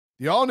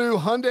The all-new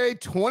Hyundai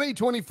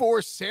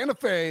 2024 Santa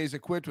Fe is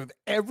equipped with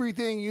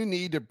everything you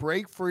need to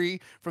break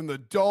free from the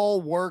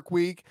dull work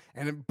week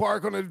and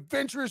embark on an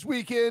adventurous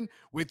weekend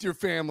with your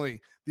family.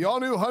 The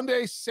all-new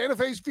Hyundai Santa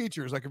Fe's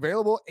features like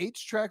available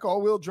H-Track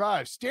all-wheel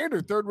drive,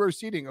 standard third-row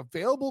seating,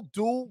 available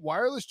dual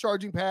wireless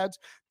charging pads,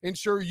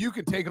 ensure you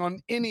can take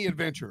on any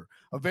adventure.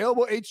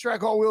 Available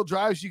H-Track all-wheel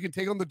drives, you can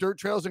take on the dirt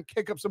trails and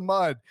kick up some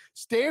mud.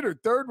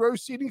 Standard third-row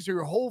seating so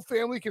your whole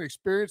family can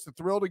experience the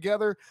thrill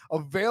together.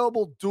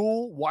 Available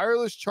dual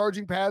wireless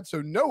charging pads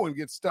so no one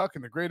gets stuck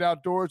in the great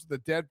outdoors with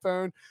a dead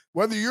phone.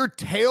 Whether you're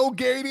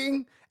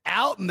tailgating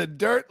out in the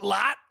dirt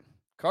lot,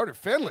 Carter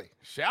Finley,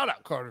 shout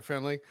out Carter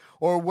Finley,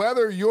 or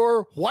whether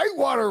you're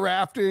whitewater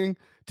rafting,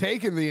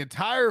 taking the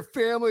entire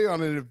family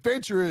on an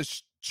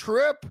adventurous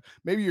trip,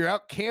 maybe you're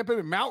out camping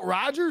in Mount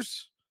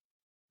Rogers.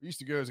 I used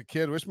to go as a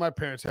kid. Wish my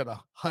parents had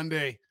a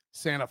Hyundai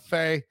Santa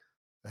Fe.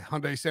 The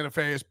Hyundai Santa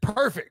Fe is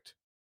perfect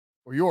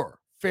for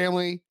your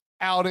family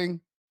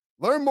outing.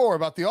 Learn more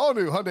about the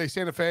all-new Hyundai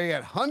Santa Fe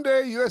at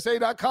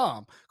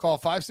HyundaiUSA.com. Call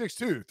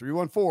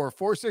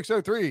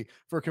 562-314-4603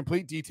 for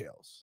complete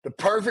details. The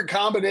perfect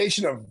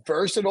combination of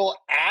versatile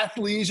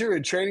athleisure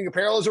and training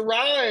apparel has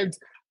arrived.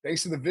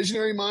 Thanks to the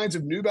visionary minds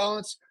of New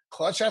Balance,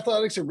 Clutch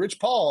Athletics, and Rich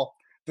Paul,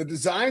 the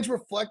designs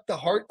reflect the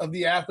heart of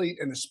the athlete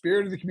and the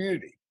spirit of the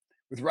community.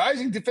 With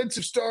rising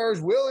defensive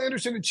stars Will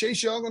Anderson and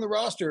Chase Young on the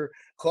roster,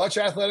 Clutch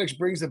Athletics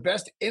brings the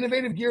best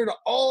innovative gear to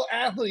all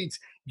athletes,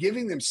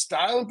 giving them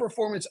style and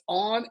performance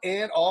on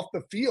and off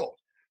the field.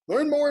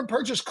 Learn more and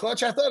purchase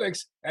Clutch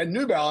Athletics at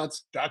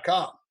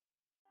NewBalance.com.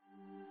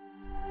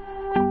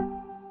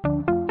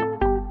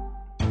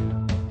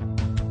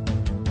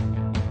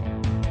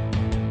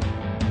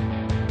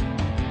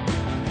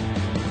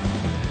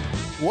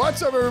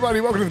 What's up,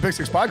 everybody? Welcome to the Pick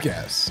Six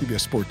Podcast,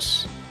 CBS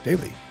Sports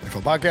Daily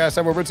NFL Podcast.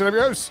 I'm Will Brinson, I'm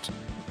your host.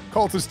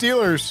 Colts and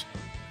Steelers,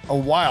 a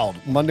wild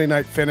Monday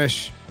night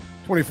finish,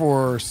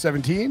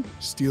 24-17.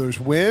 Steelers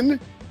win,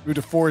 move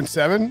to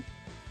 4-7.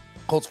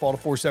 Colts fall to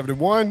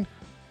 4-7-1.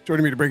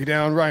 Joining me to break it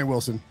down, Ryan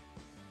Wilson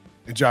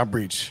and John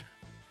Breach.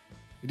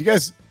 Did you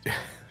guys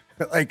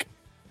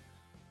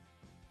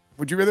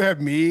would you rather have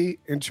me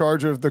in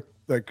charge of the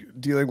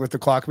dealing with the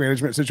clock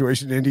management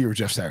situation in Indy or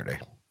Jeff Saturday?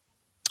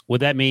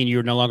 Would that mean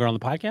you're no longer on the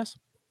podcast?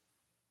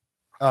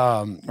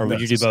 Or would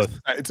you do both?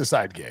 It's a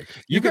side gig.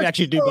 You could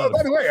actually do both.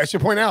 By the way, I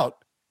should point out,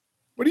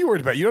 what are you worried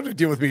about? You don't have to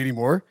deal with me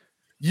anymore.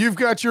 You've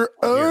got your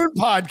own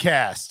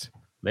podcast.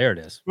 There it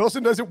is.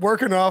 Wilson doesn't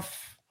work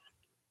enough.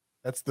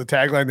 That's the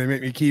tagline they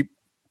make me keep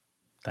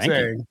Thank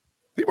saying. you.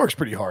 He works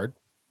pretty hard.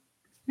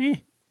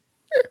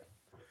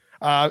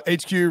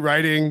 HQ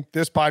writing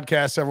this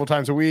podcast several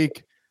times a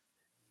week,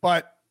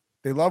 but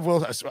they love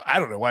Wilson. I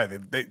don't know why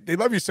they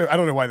love you so. I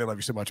don't know why they love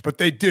you so much, but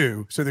they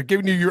do. So they're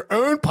giving you your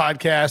own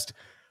podcast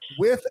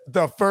with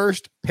the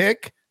first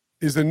pick.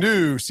 Is the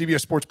new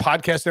CBS Sports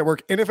Podcast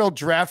Network NFL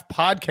Draft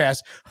Podcast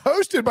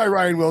hosted by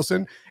Ryan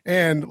Wilson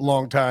and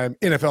longtime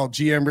NFL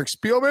GM Rick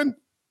Spielman.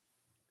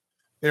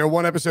 They are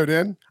one episode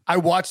in. I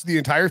watched the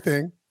entire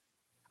thing.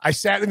 I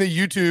sat in the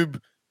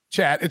YouTube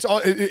chat. It's all.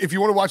 If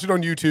you want to watch it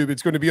on YouTube,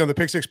 it's going to be on the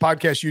Pick Six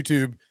Podcast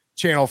YouTube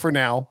channel for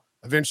now.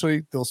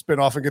 Eventually, they'll spin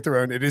off and get their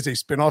own. It is a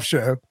spin-off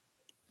show.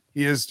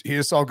 He is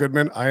Saul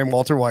Goodman. I am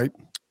Walter White.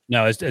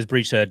 No, as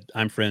Breach said,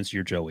 I'm friends.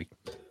 You're Joey.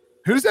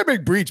 Who does that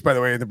make Breach, by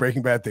the way, in the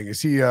Breaking Bad thing?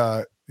 Is he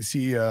Skyler?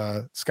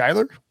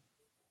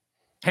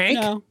 Hank?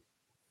 No.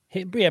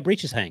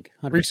 Breach is Hank.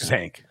 100%. Breach is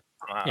Hank.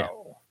 Wow. Yeah.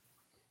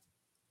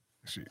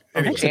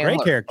 Anyway, Hank's a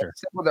great character.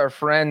 With our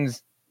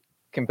friends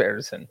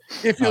comparison.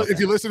 If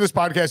you listen to this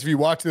podcast, if you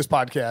watch this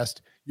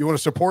podcast, you want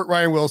to support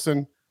Ryan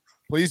Wilson,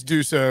 please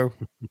do so.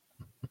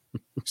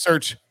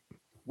 Search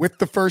with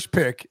the first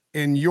pick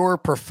in your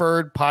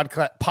preferred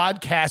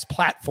podcast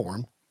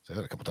platform. Say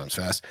that a couple times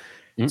fast.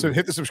 So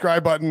hit the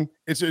subscribe button.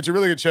 It's a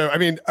really good show. I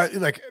mean, I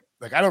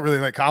don't really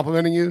like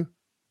complimenting you.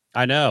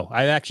 I know.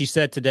 I actually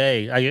said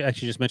today, I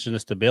actually just mentioned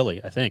this to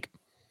Billy, I think,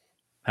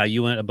 how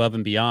you went above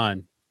and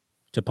beyond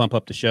to pump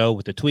up the show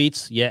with the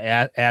tweets.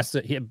 Yeah,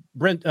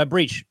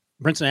 Breach.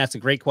 Brinson asked a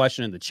great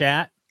question in the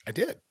chat. I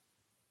did.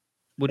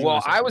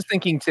 Well, I was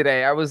thinking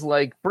today, I was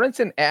like,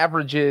 Brinson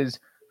averages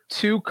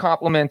 2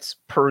 compliments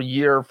per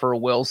year for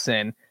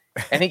Wilson,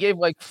 and he gave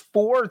like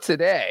 4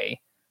 today.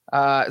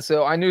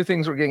 So I knew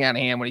things were getting out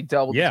of hand when he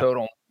doubled the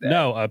total.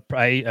 No,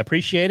 I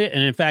appreciate it.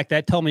 And in fact,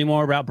 that told me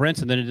more about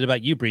Brinson than it did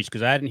about you, Breach,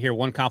 because I didn't hear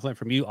one compliment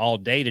from you all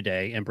day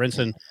today. And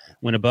Brinson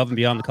went above and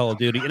beyond the Call of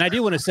Duty. And I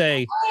do want to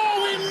say,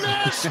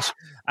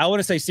 I want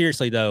to say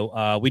seriously,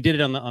 though, we did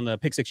it on the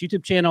Pick Six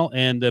YouTube channel,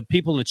 and the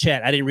people in the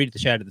chat, I didn't read the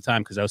chat at the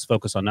time because I was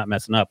focused on not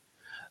messing up.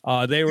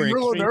 They were a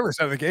little nervous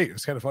out of the gate. It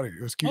was kind of funny.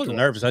 It was cute. I wasn't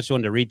nervous. I just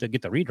wanted to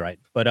get the read right.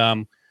 But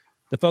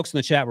the folks in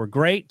the chat were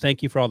great.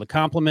 Thank you for all the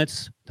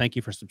compliments. Thank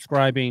you for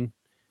subscribing.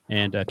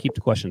 And keep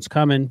the questions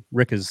coming.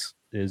 Rick is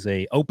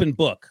a open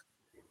book,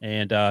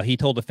 and he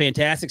told a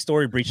fantastic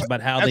story, Breach,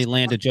 about how they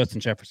landed Justin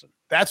Jefferson.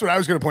 That's what I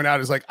was going to point out.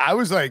 Is I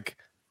was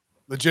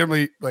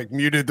legitimately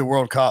muted the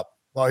World Cup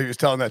while he was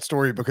telling that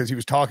story because he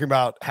was talking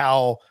about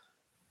how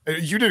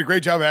You did a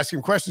great job of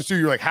asking questions too.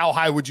 You're like, how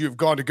high would you have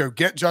gone to go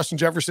get Justin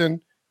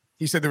Jefferson?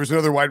 He said there was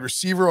another wide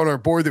receiver on our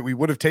board that we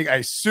would have taken. I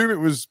assume it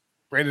was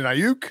Brandon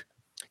Ayuk.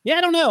 Yeah,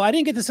 I don't know. I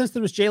didn't get the sense that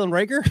it was Jalen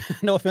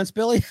Reagor. No offense,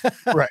 Billy.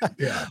 Right.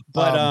 Yeah.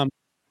 But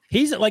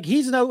he's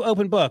an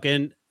open book,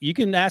 and you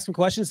can ask him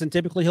questions, and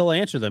typically he'll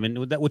answer them,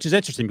 and which is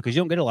interesting because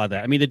you don't get a lot of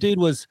that. I mean, the dude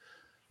was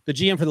the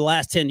GM for the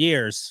last 10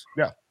 years.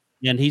 Yeah.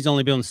 And he's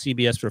only been on the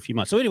CBS for a few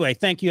months. So anyway,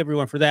 thank you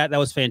everyone for that. That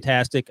was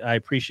fantastic. I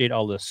appreciate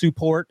all the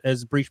support,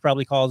 as Breach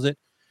probably calls it.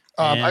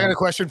 I got a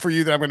question for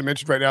you that I'm going to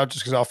mention right now,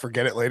 just because I'll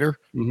forget it later.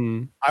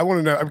 Mm-hmm. I want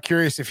to know. I'm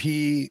curious if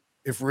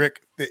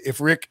Rick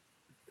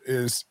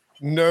believes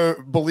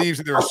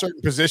that there are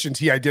certain positions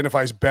he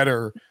identifies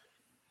better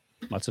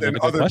than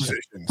other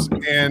positions,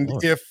 and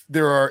if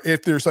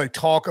there's like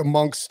talk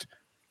amongst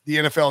the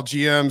NFL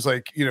GMs,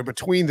 like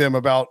between them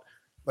about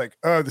like,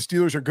 oh, the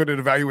Steelers are good at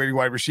evaluating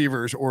wide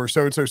receivers, or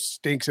so and so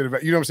stinks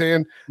at you know what I'm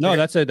saying? No,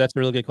 that's a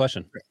really good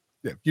question.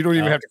 Yeah, you don't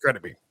even have to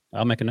credit me.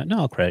 I'll make a note. No,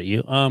 I'll credit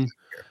you.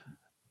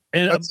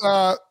 And let's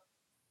talk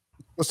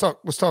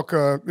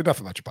enough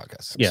about your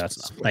podcast. Yeah,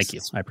 that's enough. Thank you.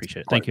 I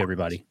appreciate it. Thank you,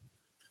 everybody.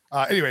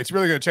 Anyway, it's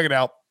really good. Check it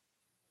out.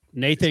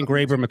 Nathan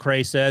Graber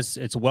McCrae says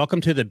it's welcome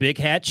to the Big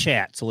Hat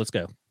Chat. So let's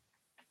go.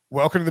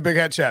 Welcome to the Big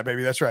Hat Chat,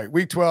 baby. That's right.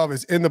 Week 12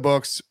 is in the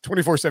books.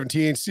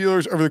 24-17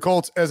 Steelers over the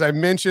Colts. As I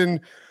mentioned,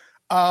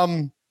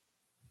 again,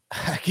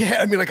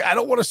 I mean, like, I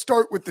don't want to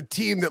start with the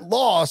team that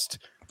lost.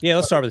 Yeah,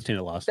 let's start with the team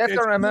that lost. That's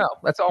our MO.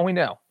 That's all we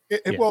know.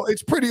 Well,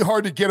 it's pretty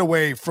hard to get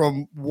away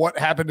from what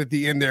happened at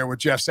the end there with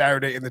Jeff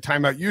Saturday and the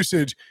timeout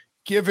usage,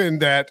 given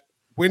that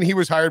when he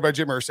was hired by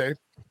Jim Irsay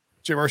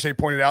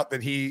pointed out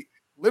that he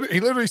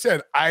literally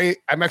said, I'm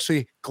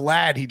actually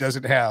glad he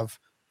doesn't have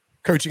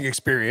coaching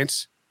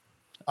experience.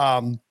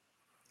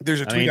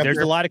 There's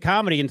a lot of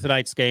comedy in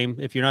tonight's game.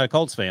 If you're not a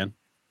Colts fan,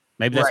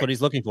 maybe that's what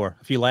he's looking for.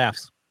 A few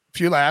laughs.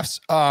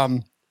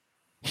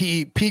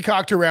 He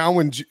peacocked around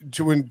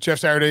when Jeff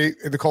Saturday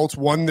and the Colts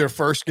won their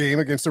first game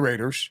against the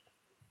Raiders.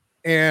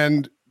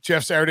 And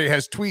Jeff Saturday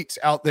has tweets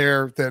out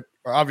there that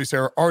obviously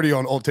are already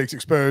on Old Takes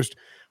Exposed,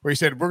 where he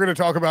said, we're going to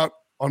talk about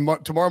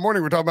tomorrow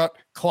morning, we're talking about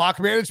clock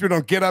management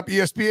on Get Up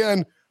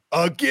ESPN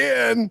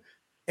again.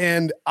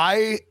 And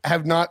I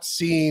have not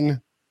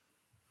seen,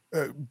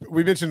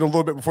 we mentioned a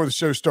little bit before the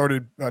show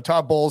started,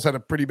 Todd Bowles had a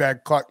pretty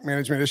bad clock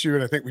management issue.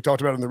 And I think we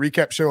talked about it in the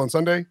recap show on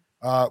Sunday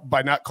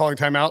by not calling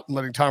timeout and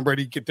letting Tom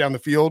Brady get down the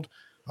field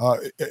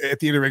at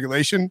the end of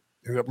regulation,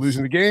 ended up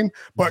losing the game.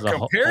 But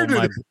compared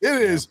to it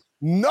is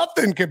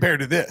nothing compared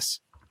to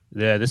this.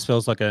 Yeah, this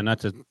feels like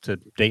not to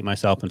date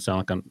myself and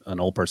sound like an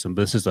old person,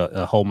 but this is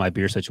a hold my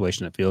beer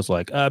situation. It feels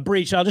like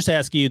Breach. I'll just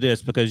ask you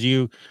this because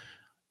you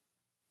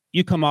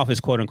come off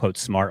as quote unquote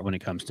smart when it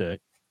comes to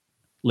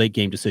late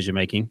game decision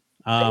making.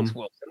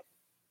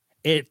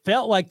 It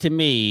felt like to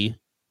me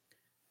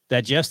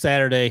that Jeff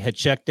Saturday had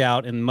checked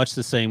out in much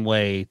the same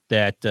way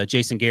that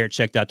Jason Garrett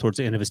checked out towards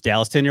the end of his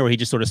Dallas tenure, where he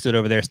just sort of stood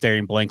over there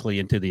staring blankly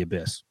into the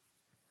abyss.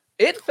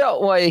 It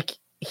felt like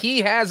he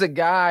has a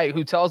guy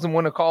who tells him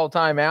when to call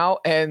timeout,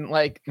 and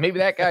like maybe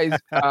that guy's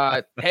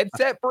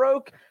headset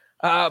broke,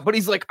 but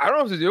he's like, I don't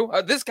know what to do.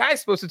 This guy's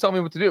supposed to tell me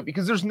what to do,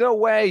 because there's no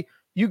way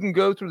you can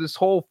go through this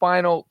whole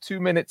final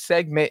 2-minute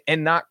segment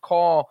and not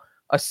call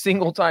a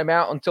single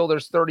timeout until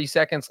there's 30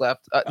 seconds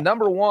left.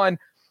 Number one,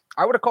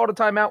 I would have called a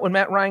timeout when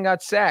Matt Ryan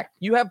got sacked.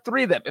 You have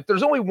 3 of them. If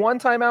there's only one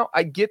timeout,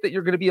 I get that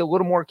you're going to be a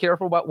little more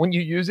careful about when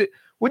you use it.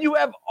 When you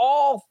have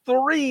all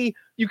 3,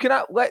 you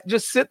cannot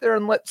just sit there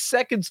and let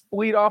seconds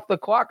bleed off the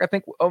clock. I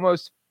think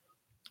almost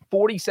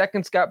 40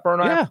 seconds got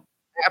burned off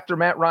after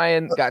Matt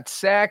Ryan got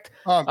sacked.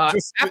 After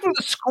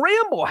the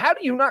scramble, how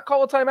do you not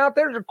call a timeout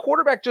there? Your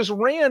quarterback just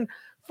ran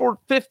for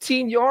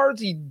 15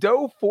 yards. He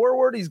dove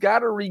forward. He's got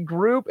to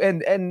regroup.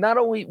 And not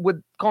only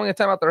would calling a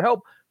timeout there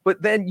help,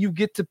 but then you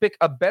get to pick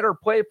a better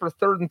play for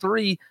 3rd and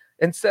 3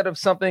 instead of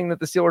something that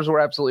the Steelers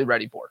were absolutely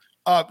ready for.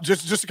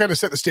 Just to kind of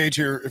set the stage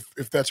here,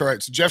 if that's all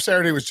right. So Jeff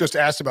Saturday was just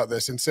asked about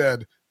this and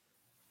said,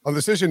 on the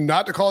decision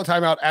not to call a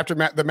timeout after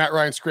the Matt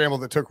Ryan scramble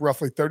that took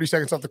roughly 30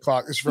 seconds off the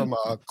clock. This is from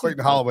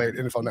Clayton Holloway at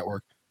NFL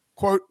Network.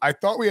 Quote, I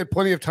thought we had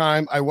plenty of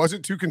time. I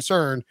wasn't too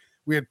concerned.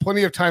 We had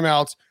plenty of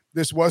timeouts.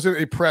 This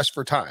wasn't a press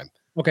for time.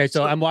 Okay,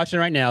 so I'm watching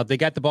right now. They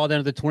got the ball down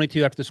to the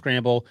 22 after the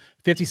scramble,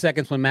 50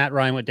 seconds when Matt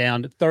Ryan went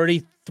down,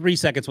 33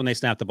 seconds when they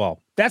snapped the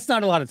ball. That's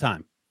not a lot of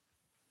time.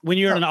 When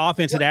you're in an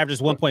offense that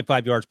averages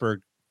 1.5 yards per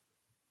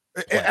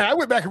play. And I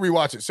went back and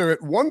rewatched it. So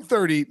at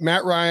 1:30,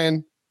 Matt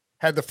Ryan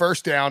had the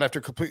first down after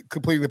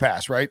completing the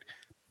pass, right?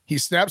 He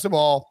snaps the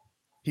ball.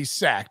 He's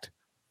sacked.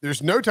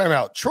 There's no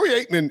timeout. Troy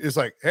Aikman is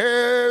like, hey,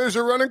 there's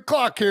a running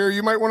clock here.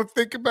 You might want to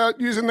think about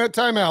using that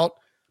timeout.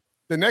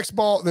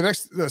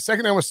 The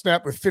second down was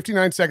snapped with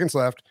 59 seconds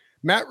left.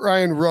 Matt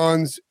Ryan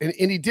runs, and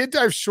he did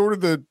dive short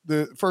of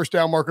the first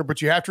down marker, but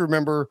you have to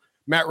remember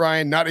Matt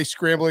Ryan, not a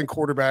scrambling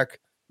quarterback,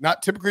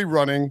 not typically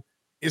running,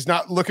 is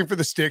not looking for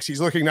the sticks. He's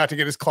looking not to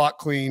get his clock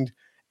cleaned.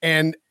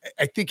 And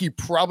I think he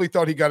probably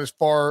thought he got as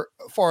far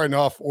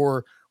enough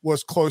or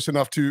was close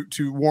enough to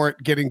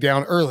warrant getting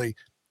down early.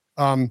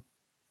 No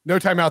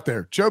timeout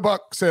there. Joe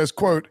Buck says,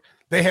 quote,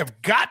 they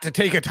have got to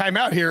take a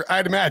timeout here,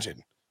 I'd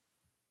imagine.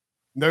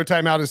 No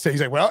timeout is taken.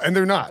 He's like, well, and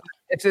they're not.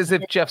 It's as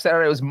if Jeff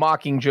Saturday was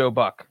mocking Joe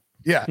Buck.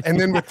 Yeah, and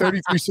then with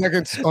 33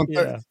 seconds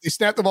they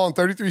snapped the ball in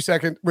 33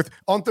 seconds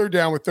on third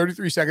down with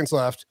 33 seconds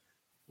left.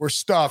 We're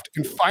stuffed,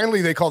 and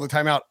finally they called the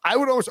timeout. I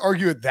would almost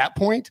argue at that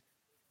point,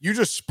 you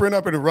just sprint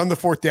up and run the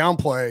fourth down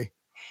play,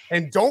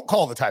 and don't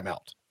call the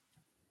timeout.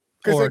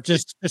 Or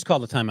just call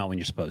the timeout when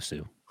you're supposed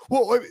to.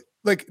 Well,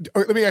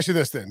 let me ask you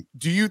this then.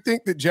 Do you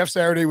think that Jeff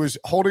Saturday was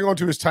holding on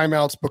to his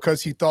timeouts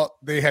because he thought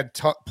they had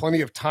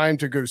plenty of time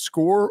to go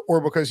score,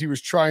 or because he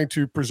was trying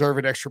to preserve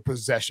an extra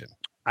possession?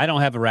 I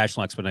don't have a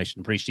rational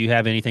explanation. Breach, do you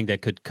have anything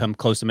that could come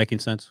close to making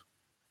sense?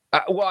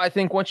 Well, I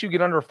think once you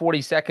get under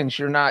 40 seconds,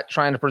 you're not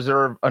trying to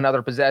preserve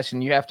another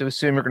possession. You have to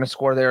assume you're going to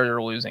score there or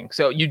you're losing.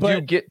 So you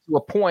do get to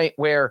a point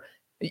where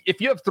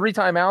if you have 3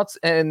 timeouts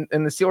and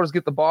the Steelers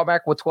get the ball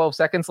back with 12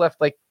 seconds left,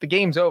 like the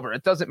game's over.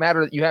 It doesn't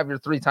matter that you have your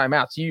 3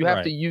 timeouts. You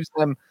have to use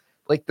them.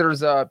 Like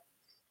there's a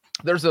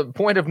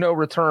point of no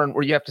return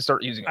where you have to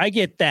start using them. I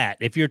get that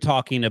if you're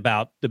talking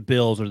about the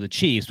Bills or the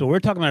Chiefs, but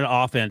we're talking about an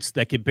offense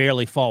that could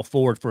barely fall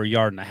forward for a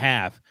yard and a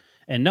half.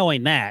 And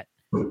knowing that,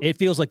 it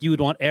feels like you would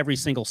want every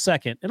single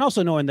second. And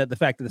also knowing that the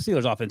fact that the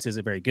Steelers offense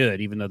isn't very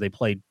good, even though they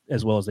played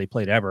as well as they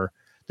played ever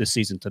this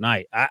season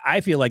tonight.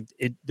 I feel like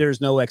there's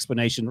no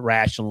explanation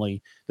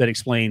rationally that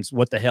explains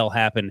what the hell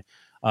happened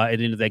at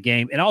the end of that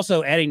game. And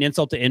also adding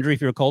insult to injury, if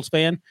you're a Colts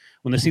fan,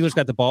 when the Steelers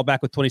got the ball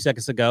back with 20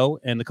 seconds to go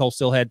and the Colts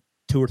still had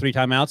 2 or 3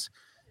 timeouts,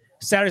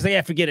 Saturday's like,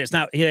 yeah, forget it. It's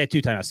not, he had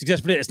 2 timeouts.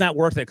 Just forget it. It's not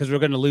worth it because we're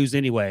going to lose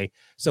anyway.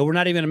 So we're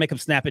not even going to make them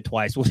snap it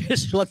twice. We'll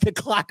just let the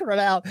clock run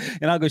out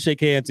and I'll go shake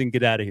hands and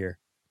get out of here.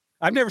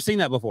 I've never seen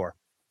that before.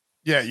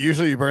 Yeah,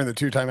 usually you burn the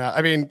 2 timeout.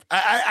 I mean,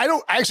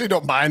 I actually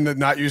don't mind the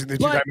not using the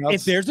 2 timeouts.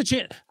 If there's a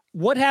chance,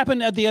 what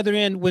happened at the other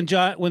end when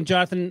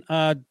Jonathan,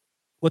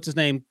 what's his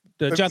name?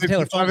 Jonathan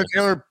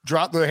Taylor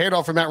dropped the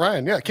handoff from Matt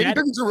Ryan. Yeah, Kenny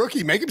Pickett's a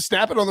rookie. Make him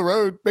snap it on the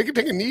road. Make him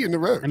take a knee in the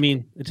road. I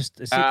mean,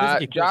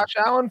 Josh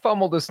Allen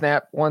fumbled a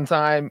snap one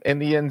time in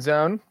the end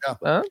zone.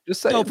 Yeah.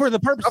 Just saying. So for the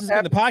purposes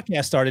when the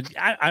podcast started,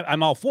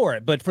 I'm all for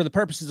it. But for the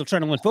purposes of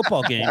trying to win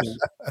football games,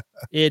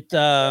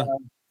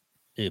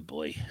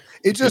 boy,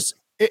 it just.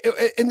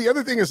 And the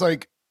other thing is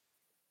like,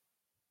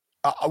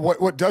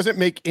 what doesn't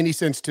make any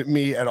sense to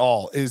me at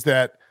all is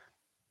that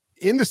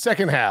in the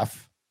second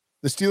half,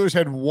 the Steelers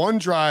had one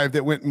drive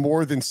that went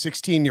more than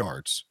 16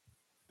 yards.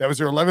 That was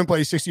their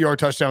 11-play, 60-yard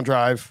touchdown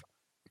drive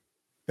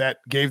that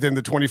gave them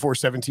the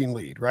 24-17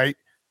 lead, right?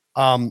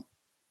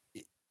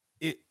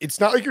 It's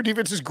not like your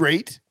defense is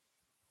great,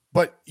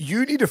 but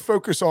you need to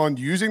focus on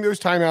using those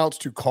timeouts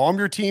to calm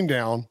your team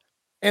down.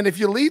 And if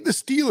you lead the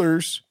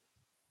Steelers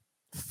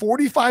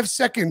 45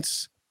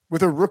 seconds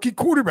with a rookie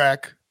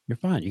quarterback, you're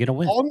fine. You're going to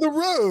win on the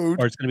road,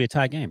 or it's going to be a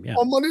tie game. Yeah,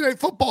 on Monday Night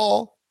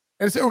Football,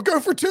 and say, "Well, go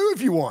for 2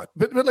 if you want."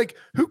 But like,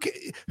 who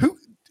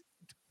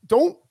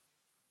don't?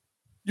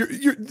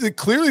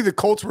 Clearly the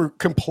Colts were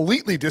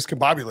completely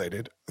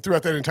discombobulated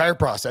throughout that entire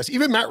process.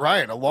 Even Matt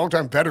Ryan, a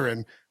longtime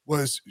veteran,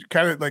 was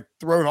kind of like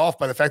thrown off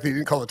by the fact that he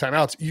didn't call the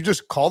timeouts. You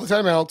just call the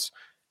timeouts,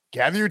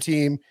 gather your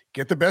team,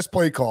 get the best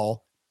play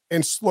call,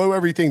 and slow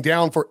everything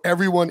down for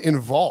everyone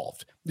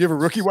involved. You have a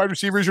rookie wide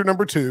receiver as your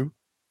number 2.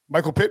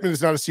 Michael Pittman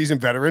is not a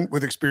seasoned veteran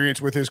with experience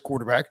with his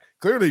quarterback.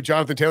 Clearly,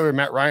 Jonathan Taylor and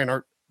Matt Ryan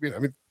aren't,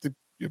 they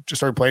just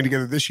started playing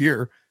together this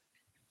year.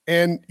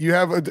 And you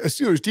have a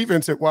Steelers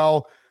defense that,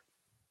 while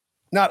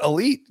not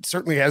elite,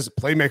 certainly has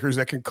playmakers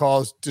that can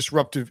cause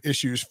disruptive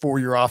issues for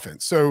your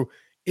offense. So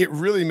it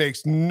really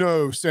makes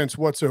no sense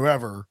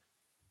whatsoever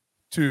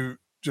to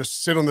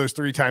just sit on those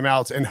 3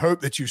 timeouts and hope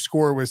that you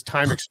score as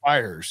time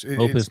expires.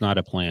 Hope is not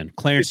a plan.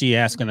 Clarence E.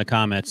 asked in the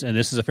comments, and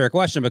this is a fair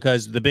question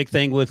because the big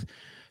thing with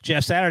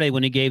Jeff Saturday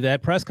when he gave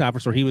that press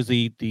conference where he was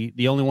the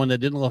only one that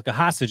didn't look like a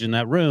hostage in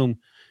that room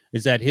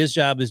is that his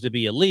job is to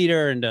be a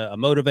leader and a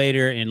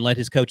motivator and let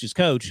his coaches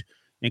coach.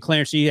 And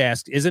Clarence E.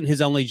 asked, isn't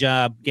his only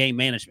job game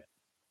management?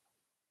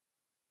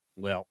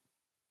 Well,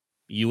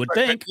 you would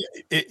think.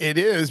 It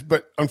is,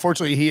 but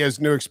unfortunately he has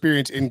no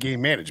experience in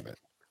game management.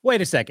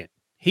 Wait a second.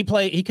 He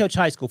coached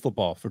high school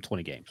football for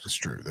 20 games. That's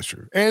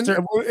true. And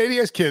he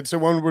has kids, so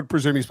one would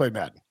presume he's played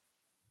Madden.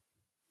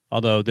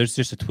 Although there's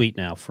just a tweet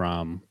now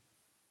from,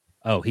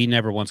 he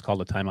never once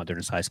called a timeout during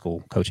his high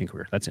school coaching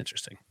career. That's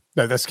interesting.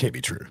 No, that can't be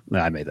true. No,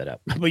 I made that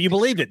up. But you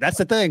believed it. That's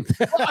the thing.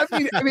 Well,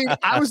 I mean,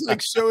 I was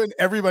like showing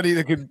everybody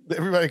I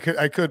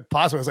could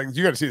possibly. I was like,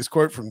 you got to see this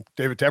quote from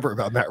David Tepper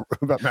about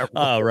Matt.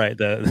 Oh, right.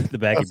 The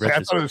baggy britches.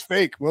 I thought it was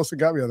fake. Wilson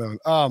got me on that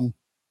one.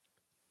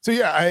 So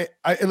yeah,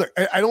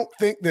 I don't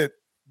think that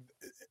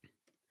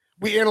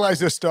we analyze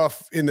this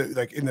stuff in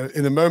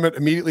the moment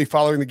immediately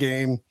following the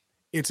game.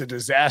 It's a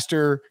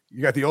disaster.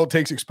 You got the old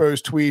takes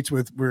exposed tweets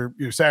where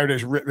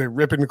Saturday's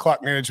ripping the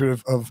clock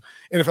management of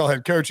NFL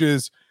head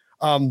coaches.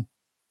 I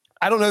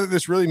don't know that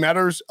this really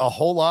matters a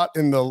whole lot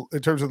in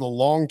terms of the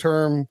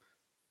long-term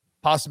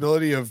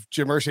possibility of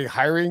Jim Irsay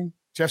hiring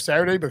Jeff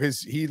Saturday,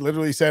 because he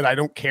literally said, I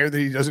don't care that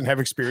he doesn't have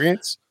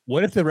experience.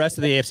 What if the rest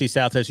of the AFC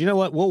South says, you know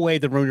what, we'll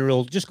waive the Rooney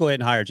Rule. Just go ahead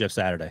and hire Jeff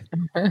Saturday.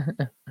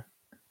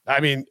 I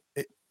mean,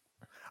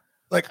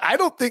 I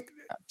don't think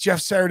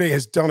Jeff Saturday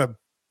has done a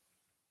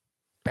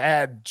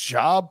bad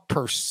job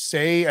per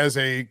se as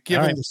a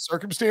given the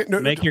circumstance. No,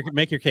 make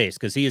your case,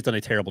 because he has done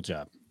a terrible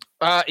job.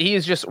 He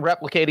is just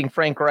replicating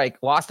Frank Reich.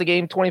 Lost a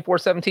game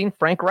 24-17.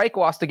 Frank Reich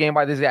lost a game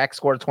by the exact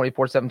score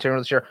 24-17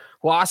 this year.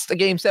 Lost a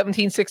game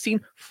 17-16.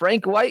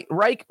 Frank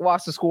Reich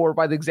lost a score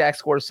by the exact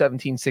score of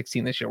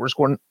 17-16 this year. We're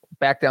scoring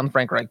back down the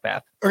Frank Reich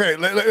path. Okay,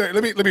 let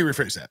me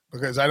rephrase that,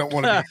 because I don't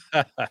want to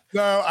be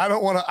no, I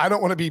don't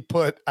want to be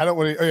put. I don't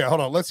want to. Oh yeah,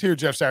 hold on. Let's hear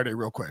Jeff Saturday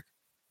real quick.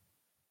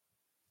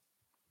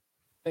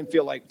 I didn't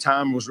feel like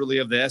time was really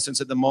of the essence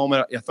at the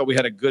moment. I thought we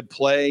had a good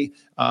play.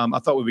 I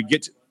thought we would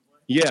get to,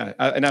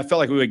 and I felt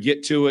like we would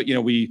get to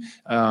it. We,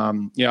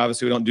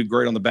 obviously we don't do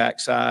great on the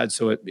backside,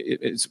 so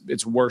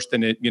it's worse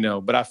than it,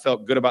 but I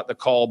felt good about the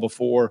call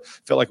before.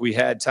 Felt like we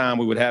had time.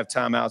 We would have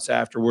timeouts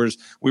afterwards.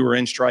 We were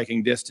in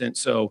striking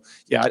distance. So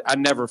yeah, I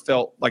never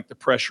felt like the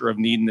pressure of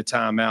needing the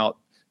timeout.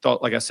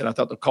 Like I said, I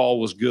thought the call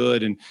was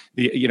good, and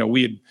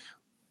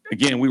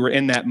we were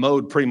in that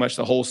mode pretty much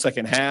the whole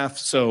second half.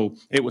 So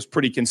it was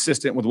pretty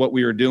consistent with what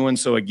we were doing.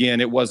 So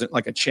again, it wasn't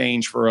like a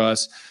change for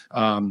us.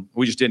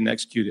 We just didn't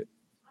execute it.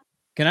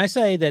 Can I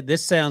say that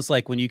this sounds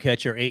like when you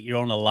catch your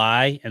 8-year-old in a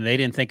lie and they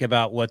didn't think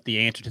about what the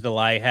answer to the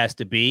lie has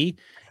to be,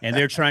 and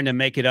they're trying to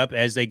make it up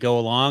as they go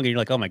along, and you're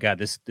like, oh my God,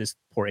 this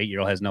poor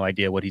 8-year-old has no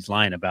idea what he's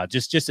lying about.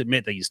 Just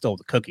admit that you stole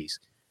the cookies.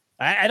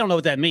 I don't know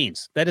what that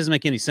means. That doesn't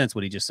make any sense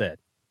what he just said.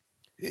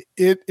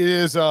 It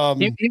is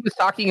he was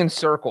talking in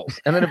circles,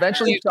 and then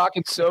eventually you talk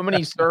in so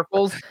many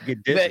circles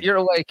that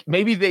you're like,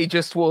 maybe they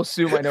just will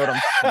assume I know what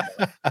I'm talking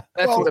about.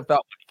 That's what it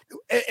felt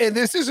like. And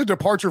this is a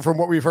departure from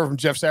what we've heard from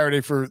Jeff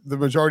Saturday for the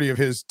majority of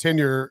his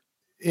tenure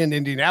in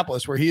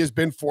Indianapolis, where he has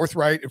been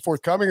forthright and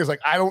forthcoming. It's like,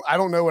 I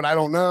don't know what I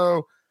don't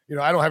know.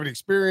 I don't have any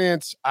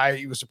experience.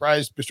 I was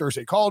surprised Mr.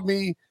 Irsay called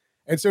me.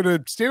 And so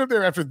to stand up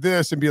there after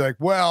this and be like,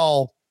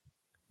 well,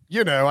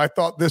 I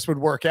thought this would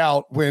work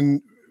out,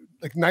 when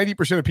like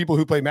 90% of people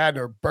who play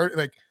Madden are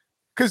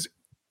because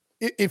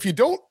if you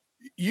don't,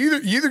 you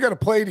either got to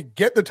play to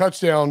get the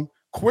touchdown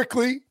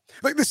quickly.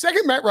 Like the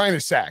second Matt Ryan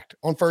is sacked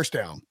on first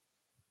down,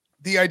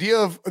 the idea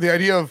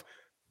of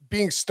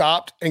being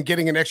stopped and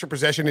getting an extra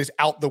possession is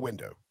out the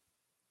window.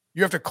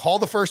 You have to call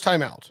the first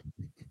time out,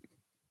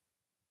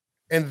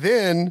 and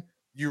then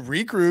you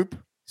regroup,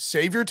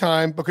 save your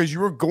time, because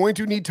you are going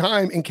to need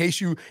time in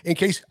case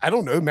I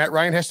don't know, Matt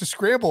Ryan has to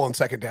scramble on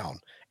second down.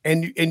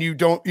 And you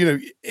don't,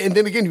 and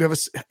then again, you have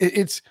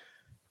it's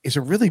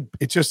really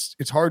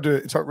hard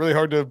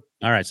to.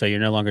 All right. So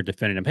you're no longer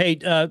defending him. Hey,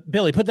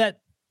 Billy, put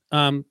that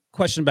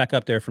question back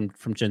up there from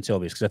Jen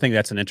Silvius, because I think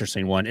that's an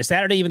interesting one. Is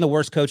Saturday even the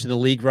worst coach in the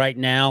league right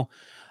now?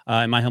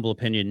 In my humble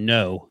opinion,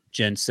 no,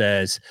 Jen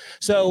says.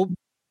 So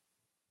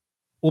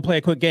we'll play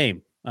a quick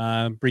game.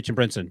 Breach and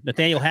Brinson.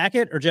 Nathaniel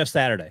Hackett or Jeff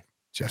Saturday?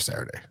 Jeff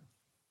Saturday.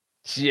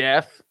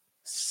 Jeff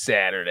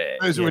Saturday.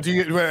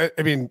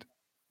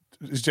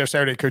 Is Jeff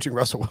Saturday coaching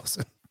Russell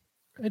Wilson?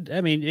 It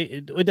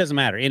doesn't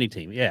matter. Any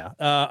team. Yeah.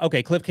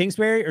 Okay. Cliff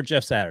Kingsbury or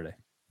Jeff Saturday?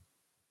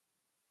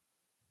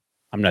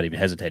 I'm not even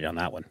hesitating on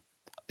that one.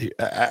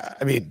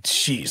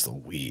 Jeez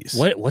Louise.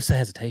 What's the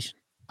hesitation?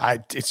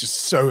 It's just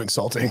so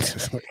insulting.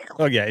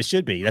 Oh yeah, it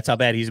should be. That's how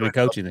bad he's been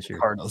coaching this year.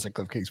 Cardinals and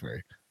Cliff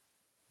Kingsbury.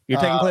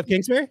 You're taking Cliff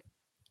Kingsbury?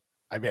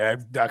 I'm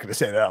not going to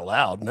say that out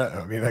loud.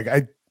 No,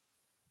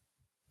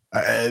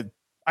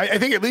 I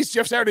think at least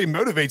Jeff Saturday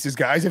motivates his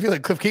guys. I feel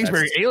like Cliff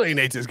Kingsbury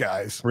alienates his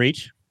guys.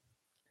 Breach.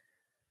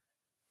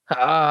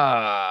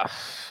 I'm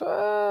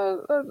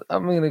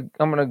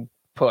gonna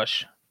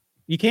push.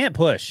 You can't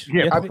push.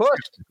 Yeah, I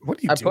pushed. What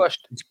are you doing?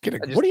 Pushed.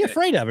 What are you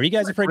afraid of? Are you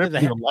guys afraid of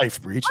the life,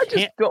 Breach? I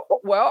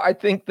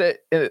think that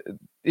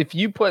if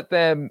you put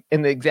them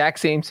in the exact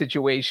same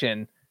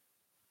situation,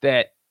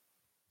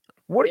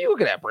 what are you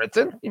looking at,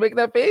 Brinson? You making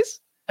that face?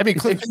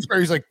 Cliff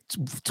Kingsbury's like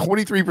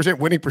 23%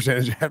 winning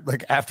percentage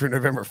after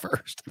November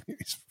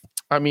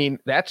 1st.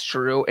 That's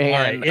true. And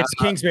all right, it's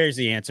Kingsbury's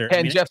the answer.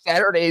 And Jeff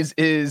Saturday's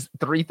is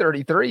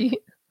 333.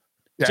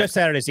 Yeah. Jeff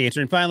Saturday's the answer.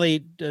 And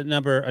finally,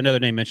 another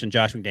name mentioned,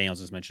 Josh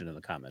McDaniels is mentioned in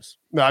the comments.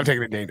 No, I'm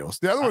taking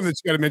McDaniels. The other one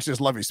that's got to mention is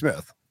Lovie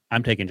Smith.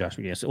 I'm taking Josh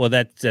McDaniels. Well,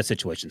 that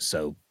situation's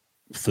so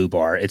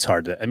foobar. It's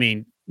hard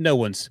to. No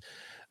one's.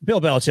 Bill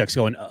Belichick's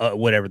going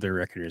whatever their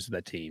record is with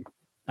that team.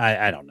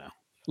 I don't know.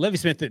 Lovie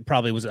Smith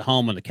probably was at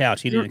home on the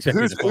couch. He didn't accept.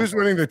 Who's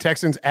winning the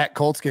Texans at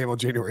Colts game on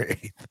January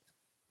 8th?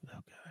 Oh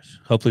gosh,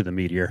 hopefully the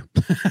Meteor.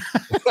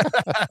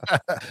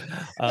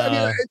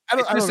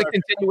 It's a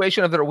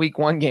continuation of their Week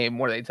 1 game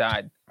where they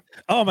tied.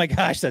 Oh my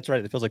gosh, that's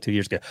right. It feels like 2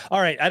 years ago. All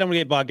right, I don't want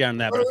to get bogged down in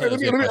that. But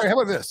how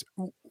about this?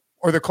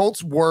 Are the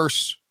Colts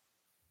worse?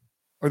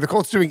 Are the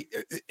Colts doing?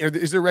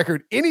 Is their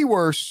record any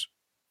worse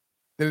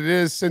than it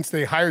is since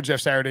they hired Jeff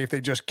Saturday? If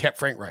they just kept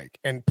Frank Reich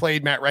and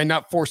played Matt Ryan,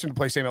 not forced him to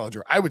play Sam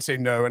Ehlinger, I would say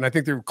no. And I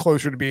think they're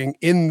closer to being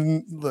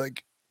in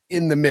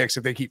the mix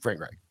if they keep Frank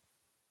Reich.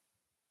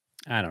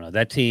 I don't know.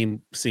 That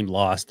team seemed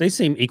lost. They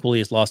seem equally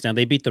as lost now.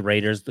 They beat the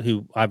Raiders,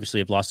 who obviously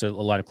have lost a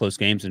lot of close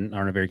games and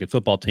aren't a very good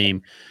football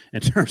team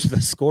in terms of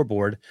the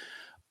scoreboard.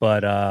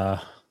 But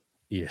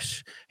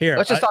Yes. Here,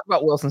 let's just talk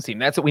about Wilson's team.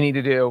 That's what we need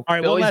to do. All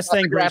right, one last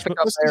thing.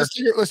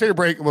 Let's take a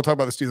break and we'll talk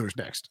about the Steelers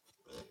next.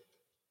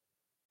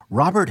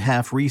 Robert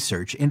Half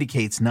research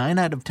indicates 9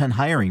 out of 10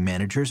 hiring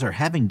managers are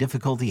having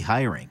difficulty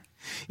hiring.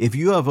 If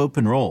you have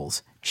open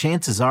roles,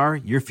 chances are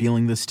you're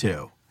feeling this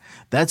too.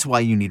 That's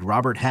why you need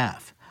Robert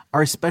Half.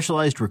 Our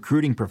specialized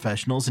recruiting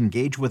professionals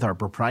engage with our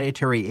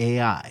proprietary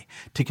AI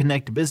to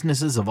connect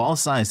businesses of all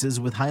sizes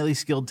with highly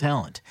skilled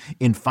talent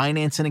in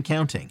finance and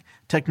accounting,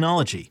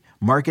 technology,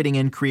 marketing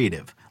and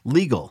creative,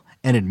 legal,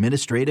 and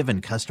administrative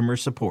and customer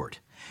support.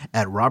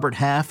 At Robert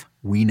Half,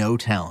 we know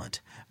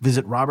talent.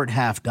 Visit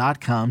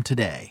roberthalf.com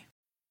today.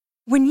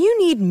 When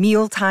you need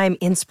mealtime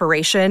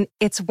inspiration,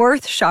 it's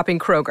worth shopping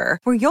Kroger,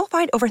 where you'll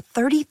find over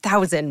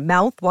 30,000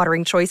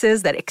 mouth-watering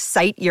choices that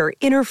excite your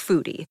inner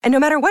foodie. And no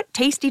matter what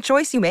tasty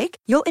choice you make,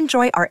 you'll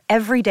enjoy our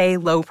everyday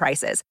low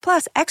prices,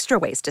 plus extra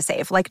ways to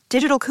save, like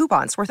digital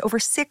coupons worth over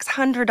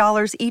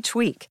 $600 each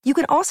week. You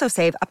can also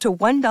save up to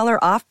 $1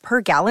 off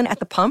per gallon at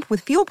the pump with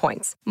fuel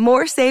points.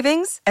 More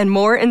savings and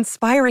more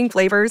inspiring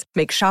flavors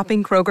make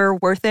shopping Kroger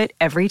worth it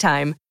every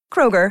time.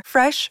 Kroger,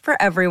 fresh for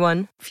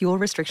everyone. Fuel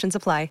restrictions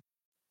apply.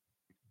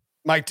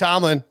 Mike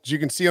Tomlin, as you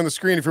can see on the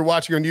screen, if you're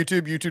watching on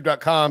YouTube,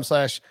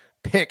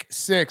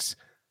 youtube.com/pick6.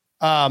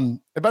 And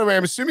by the way,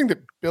 I'm assuming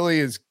that Billy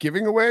is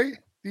giving away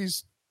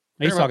these.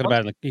 He's talking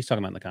about it in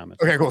the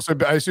comments. Okay, cool. So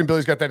I assume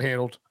Billy's got that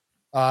handled.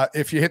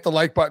 If you hit the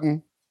like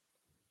button,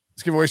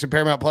 let's give away some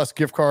Paramount Plus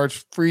gift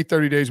cards, free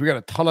 30 days. We got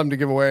a ton of them to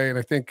give away, and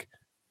I think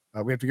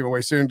we have to give away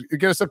soon.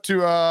 Get us up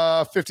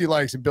to 50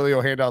 likes, and Billy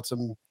will hand out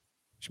some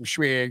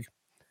swag.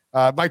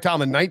 Mike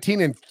Tomlin,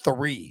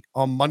 19-3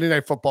 on Monday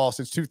Night Football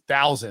since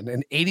 2000,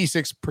 and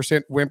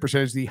 86% win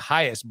percentage, the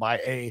highest by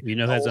a.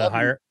 There's a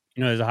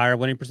higher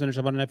winning percentage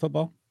on Monday Night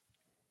Football.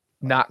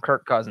 Not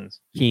Kirk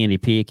Cousins. Kenny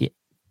Pickett.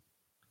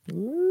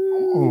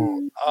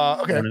 Okay.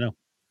 I don't know.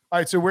 All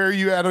right. So where are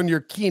you at on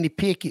your Kenny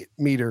Pickett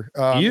meter?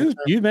 You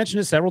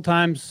mentioned it several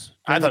times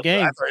during the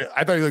game.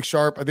 I thought he looked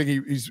sharp. I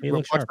think he's a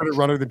much better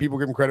runner than people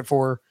give him credit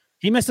for.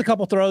 He missed a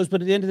couple throws, but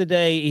at the end of the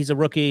day, he's a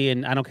rookie,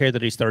 and I don't care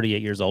that he's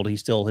 38 years old. He's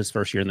still his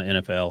first year in the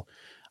NFL.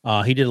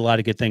 He did a lot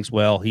of good things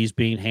well. He's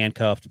being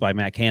handcuffed by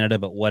Matt Canada,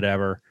 but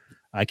whatever.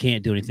 I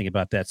can't do anything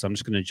about that, so I'm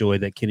just going to enjoy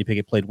that Kenny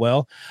Pickett played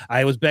well.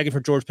 I was begging for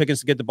George Pickens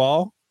to get the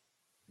ball.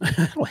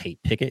 I don't hate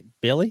Pickett,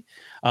 Billy.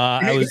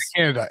 I was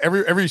Canada.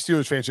 Every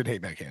Steelers fan should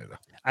hate Matt Canada.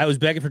 I was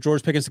begging for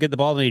George Pickens to get the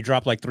ball, and he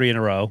dropped like 3 in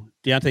a row.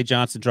 Deontay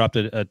Johnson dropped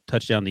a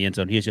touchdown in the end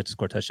zone. He has yet to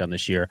score a touchdown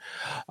this year.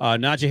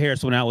 Najee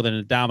Harris went out with an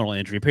abdominal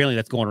injury. Apparently,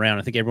 that's going around.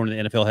 I think everyone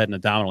in the NFL had an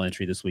abdominal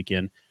injury this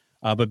weekend.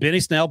 But Benny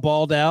Snell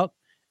balled out.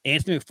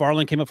 Anthony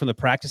McFarland came up from the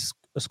practice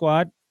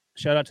squad.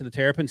 Shout out to the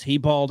Terrapins. He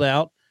balled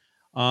out.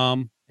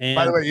 And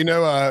by the way,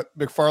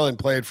 McFarland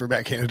played for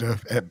Matt Canada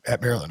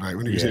at Maryland, right?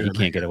 When he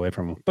can't get away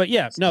from him. But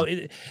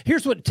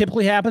here's what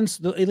typically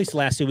happens. At least the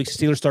last 2 weeks,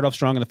 Steelers start off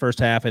strong in the first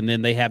half, and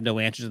then they have no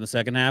answers in the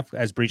second half.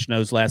 As Breach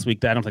knows, last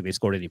week I don't think they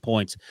scored any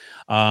points.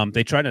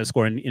 They tried not to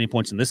score any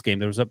points in this game.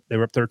 They were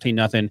up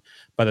 13-0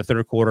 by the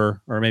third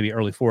quarter, or maybe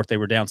early fourth. They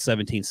were down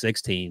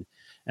 17-16,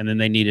 and then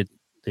they needed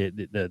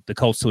the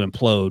Colts to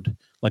implode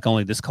like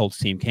only this Colts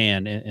team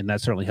can, and that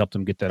certainly helped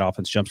them get that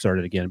offense jump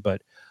started again.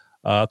 But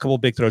a couple of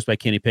big throws by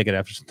Kenny Pickett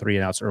after some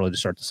 3-and-outs early to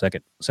start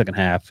the second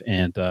half.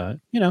 And,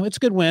 it's a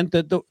good win.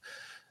 The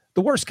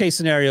worst case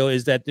scenario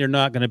is that they're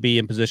not going to be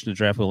in position to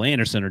draft Will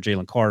Anderson or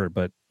Jalen Carter,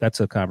 but that's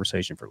a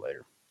conversation for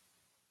later.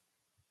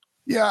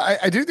 Yeah,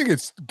 I do think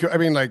it's good. I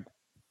mean, like,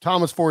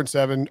 Tom was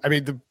 4-7. I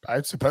mean,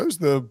 I suppose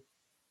the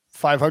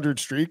 500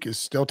 streak is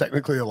still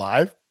technically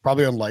alive.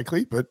 Probably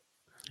unlikely, but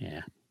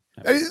yeah.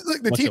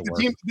 Like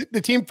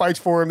the team fights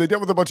for him. They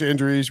dealt with a bunch of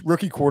injuries,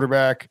 rookie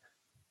quarterback,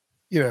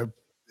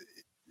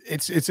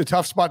 it's a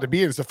tough spot to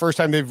be in. It's the first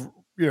time they've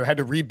had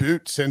to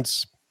reboot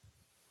since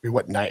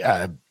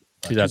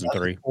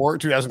 2003 or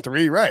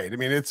 2003, right? I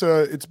mean, it's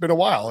been a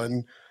while,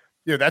 and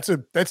that's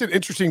an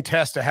interesting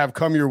test to have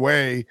come your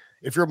way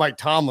if you're Mike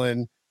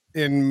Tomlin.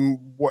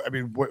 In what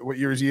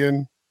year is he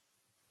in?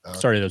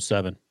 Started at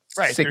 07,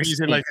 right? So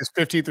he's in like his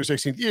 15th or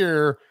 16th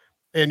year,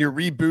 and you're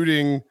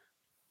rebooting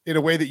in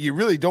a way that you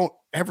really don't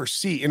ever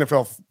see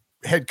NFL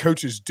head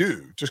coaches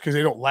do, just because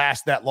they don't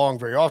last that long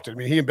very often. I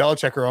mean, he and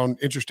Belichick are on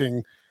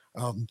interesting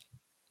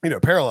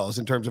parallels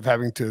in terms of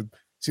having to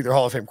see their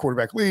Hall of Fame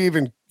quarterback leave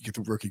and get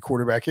the rookie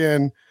quarterback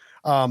in.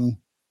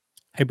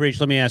 Hey, Breach,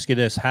 let me ask you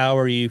this. How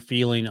are you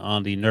feeling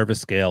on the nervous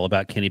scale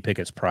about Kenny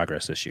Pickett's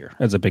progress this year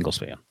as a Bengals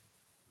fan?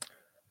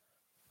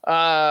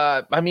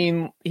 I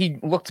mean, he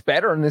looked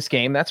better in this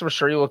game. That's for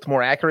sure. He looked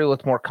more accurate. He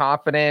looked more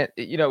confident.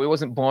 He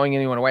wasn't blowing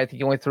anyone away. I think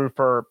he only threw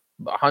for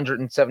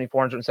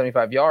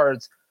 175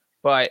 yards.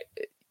 But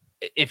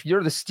if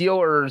you're the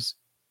Steelers,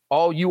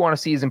 all you want to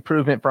see is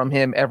improvement from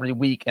him every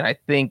week. And I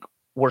think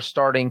we're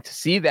starting to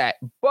see that.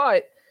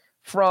 But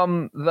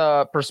from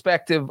the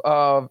perspective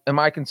of, am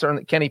I concerned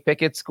that Kenny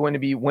Pickett's going to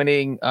be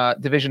winning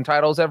division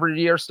titles every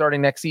year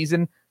starting next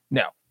season?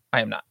 No,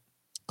 I am not.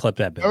 Clip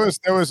that bit.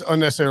 That was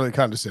unnecessarily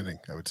condescending,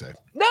 I would say.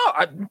 No,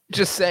 I'm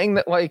just saying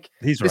that, like,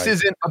 this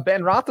isn't a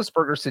Ben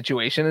Roethlisberger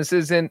situation. This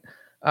isn't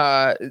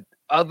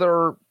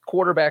other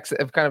quarterbacks that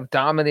have kind of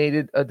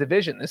dominated a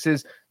division. This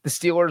is the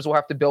Steelers will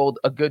have to build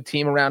a good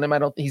team around him.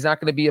 He's not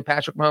going to be a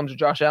Patrick Mahomes or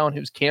Josh Allen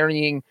who's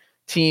carrying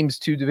teams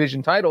to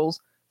division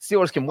titles.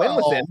 Steelers can win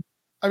with him.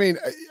 I mean,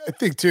 I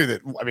think too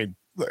that, I mean,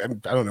 look, I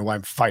don't know why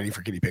I'm fighting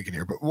for Kenny Pickett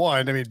here, but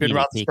one, I mean, Ben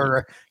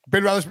Roethlisberger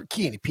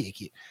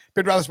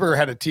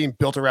had a team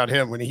built around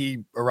him when he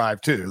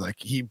arrived too. Like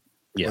he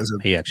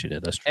actually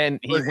did. That's true. And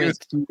he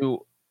went to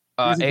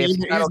a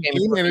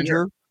game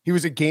manager. He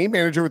was a game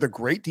manager with a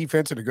great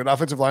defense and a good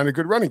offensive line and a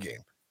good running game.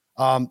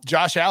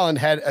 Josh Allen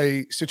had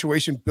a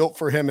situation built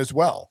for him as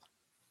well.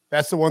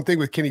 That's the one thing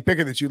with Kenny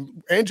Pickett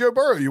and Joe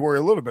Burrow you worry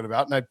a little bit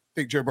about. And I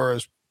think Joe Burrow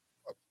is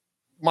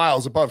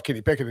miles above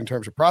Kenny Pickett in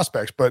terms of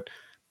prospects. But,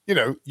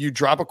 you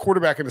drop a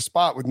quarterback in a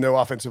spot with no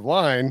offensive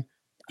line.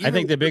 I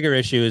think the bigger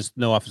issue is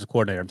no offensive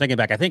coordinator. I'm thinking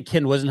back. I think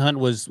Ken Wisenhunt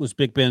was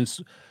Big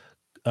Ben's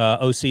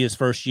OC his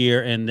first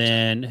year. And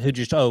then it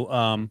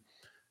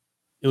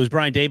was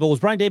Brian Daboll.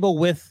 Was Brian Daboll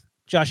with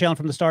Josh Allen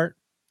from the start?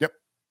 Yep.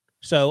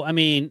 So, I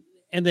mean,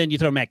 and then you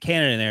throw Matt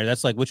Canada in there.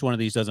 That's like, which one of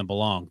these doesn't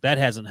belong? That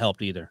hasn't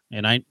helped either.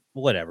 And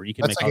whatever. You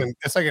can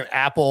it's like an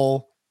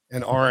apple,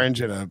 an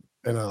orange, and a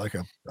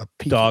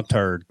dog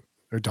turd.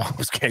 Or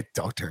dog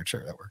turd.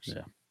 Sure, that works.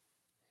 Yeah.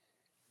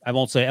 I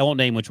won't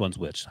name which one's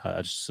which.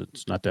 It's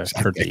not that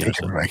hurt the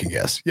innocent. I can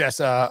guess. Yes.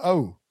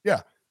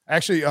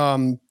 Actually,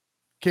 Ken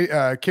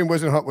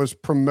Wisenhunt was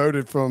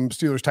promoted from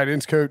Steelers tight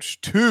ends coach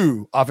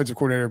to offensive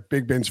coordinator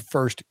Big Ben's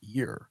first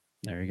year.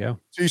 There you go.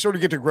 So you sort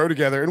of get to grow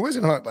together. And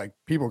Wisenhunt, like,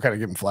 people kind of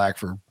give him flack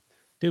for.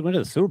 Dude, went to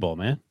the Super Bowl,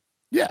 man.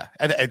 Yeah,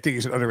 I think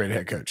he's an underrated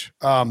head coach.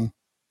 So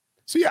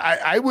yeah,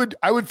 I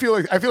feel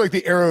like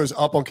the arrow is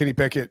up on Kenny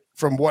Pickett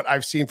from what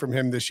I've seen from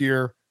him this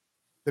year.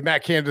 The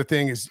Matt Canada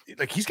thing is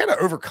like he's kind of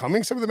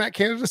overcoming some of the Matt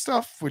Canada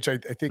stuff, which I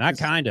think not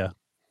kind of.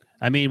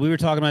 I mean, we were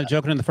talking about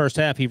joking in the first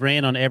half. He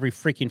ran on every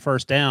freaking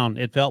first down,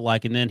 it felt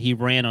like, and then he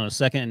ran on a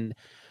 2nd and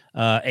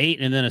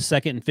 8 and then a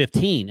 2nd and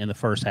 15 in the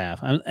first half.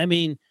 I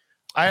mean,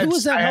 who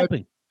was that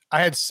helping?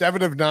 I had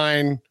 7 of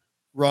 9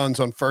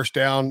 runs on first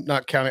down,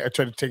 not counting. I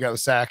tried to take out a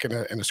sack and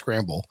a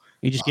scramble.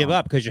 You just give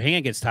up because your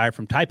hand gets tired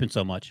from typing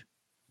so much.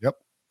 Yep.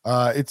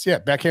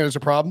 Matt Canada's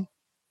a problem.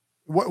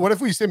 What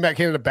if we send Matt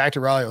Canada back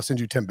to Raleigh? I'll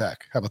send you Tim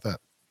Beck. How about that?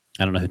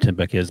 I don't know who Tim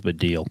Beck is, but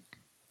deal.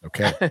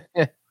 Okay.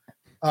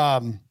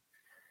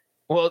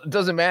 Well, it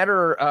doesn't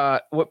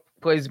matter what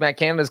plays Matt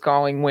Canada's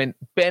calling when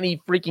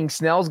Benny freaking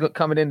Snell's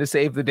coming in to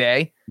save the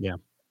day. Yeah.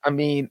 I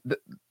mean,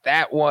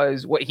 that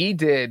was what he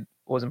did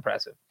was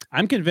impressive.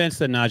 I'm convinced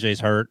that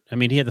Najee's hurt. I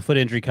mean, he had the foot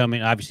injury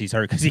coming. Obviously, he's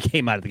hurt because he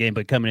came out of the game,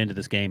 but coming into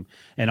this game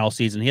and all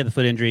season, he had the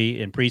foot injury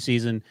in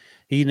preseason.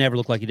 He never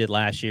looked like he did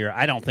last year.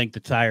 I don't think the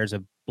tires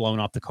have blown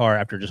off the car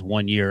after just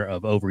 1 year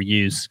of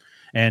overuse.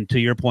 And to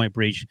your point,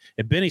 Breach,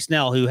 if Benny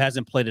Snell, who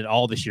hasn't played at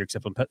all this year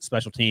except on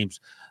special teams,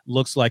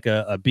 looks like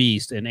a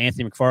beast, and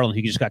Anthony McFarland,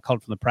 who just got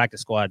called from the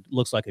practice squad,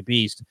 looks like a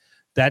beast,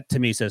 that to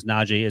me says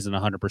Najee isn't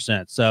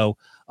 100%. So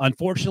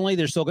unfortunately,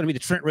 there's still going to be the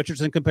Trent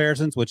Richardson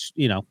comparisons, which,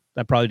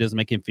 that probably doesn't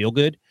make him feel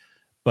good.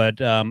 But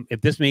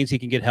if this means he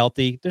can get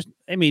healthy,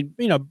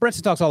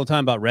 Brinson talks all the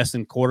time about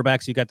resting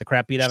quarterbacks. You got the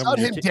crap beat out of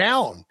him. Shut him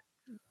down.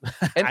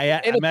 And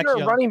if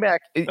you're a running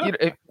back,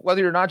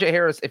 whether you're Najee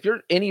Harris, if you're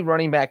any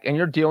running back and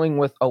you're dealing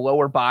with a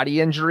lower body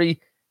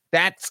injury,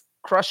 that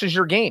crushes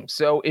your game.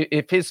 So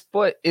if his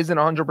foot isn't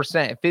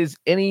 100%, if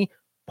any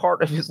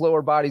part of his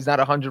lower body is not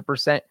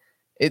 100%,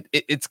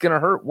 it's going to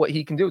hurt what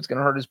he can do. It's going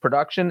to hurt his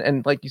production.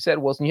 And like you said,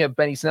 Wilson, you have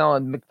Benny Snell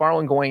and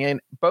McFarland going in,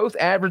 both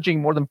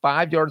averaging more than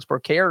 5 yards per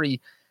carry.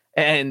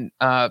 And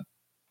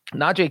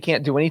Najee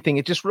can't do anything.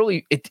 It just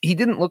really, he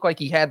didn't look like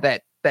he had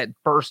that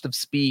burst of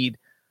speed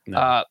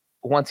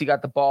once he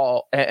got the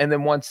ball. And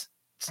then once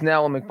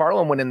Snell and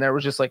McFarland went in there, it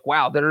was just like,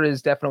 wow, there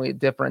is definitely a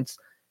difference.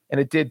 And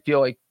it did feel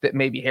like that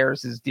maybe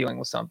Harris is dealing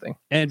with something.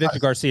 And Victor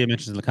Garcia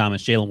mentions in the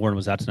comments, Jalen Warren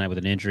was out tonight with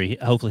an injury.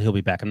 Hopefully he'll be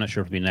back. I'm not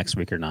sure if he'll be next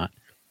week or not.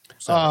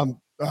 So,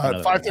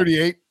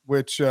 538,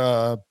 which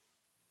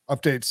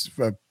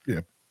updates,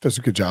 does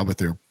a good job with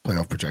their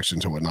playoff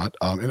projections and whatnot.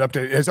 And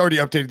has already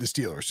updated the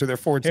Steelers. So they're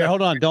forward. Here,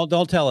 hold on.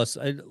 Don't tell us.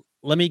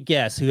 Let me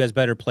guess who has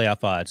better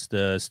playoff odds,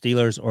 the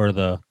Steelers or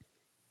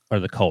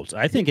the Colts.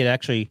 I think it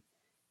actually,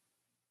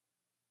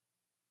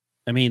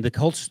 the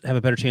Colts have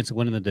a better chance of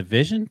winning the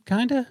division,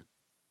 kind of.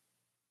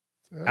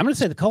 I'm going to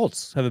say the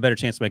Colts have a better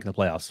chance of making the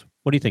playoffs.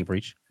 What do you think,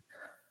 Breach?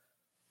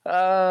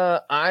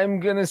 I'm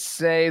going to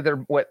say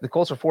the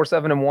Colts are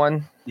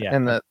 4-7-1. Yeah.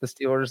 And the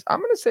Steelers, I'm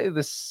going to say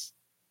the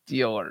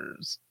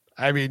Steelers.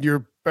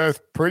 You're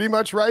both pretty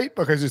much right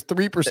because it's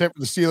 3% for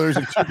the Steelers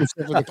and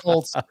 2% for the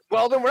Colts.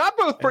 Well, then we're not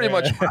both pretty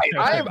much right.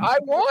 I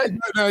won.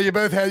 No, you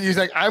both had. He's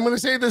like, I'm going to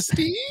say the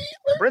Steelers.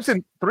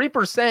 Brinson,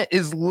 3%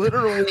 is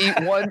literally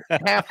 1/2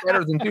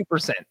 better than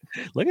 2%.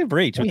 Look at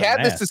Breach. We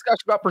had this discussion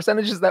about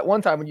percentages that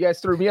one time when you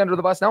guys threw me under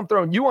the bus. Now I'm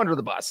throwing you under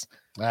the bus.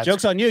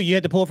 Joke's on you. You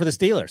had to pull for the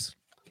Steelers.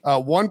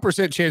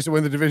 1% chance to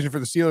win the division for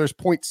the Steelers,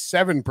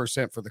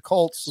 0.7% for the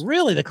Colts.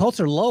 Really? The Colts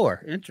are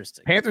lower.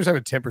 Interesting. Panthers have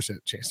a 10%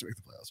 chance to make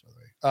the playoffs, by the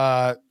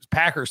way.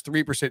 Packers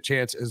 3%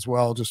 chance as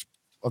well, just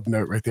of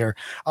note right there.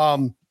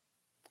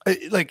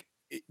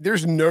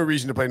 There's no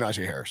reason to play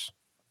Najee Harris.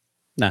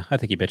 No, I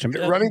think you bitch him.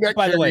 Running back.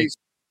 By the way,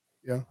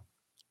 yeah.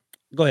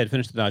 Go ahead,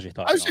 finish the Najee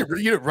thought. I was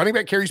running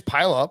back carries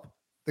pile up.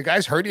 The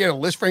guy's hurt. He had a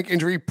Lisfranc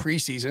injury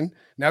preseason.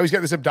 Now he's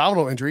got this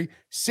abdominal injury.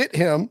 Sit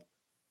him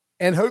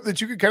and hope that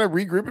you can kind of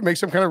regroup and make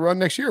some kind of run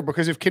next year.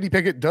 Because if Kenny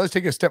Pickett does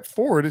take a step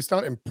forward, it's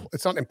not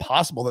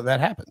impossible that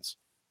happens.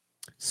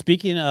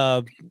 Speaking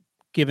of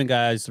giving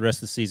guys the rest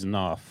of the season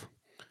off,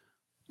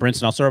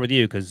 Brinson, I'll start with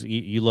you because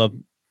you love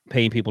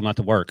paying people not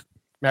to work.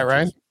 Matt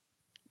Ryan?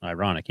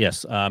 Ironic,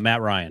 yes.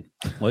 Matt Ryan.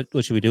 What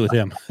should we do with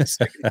him?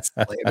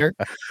 Later.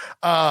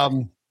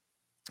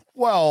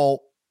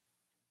 Well,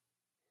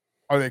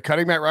 are they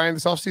cutting Matt Ryan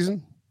this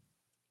offseason?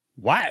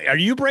 Why? Are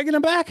you bringing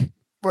him back?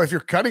 Well, if you're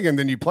cutting him,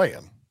 then you play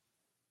him.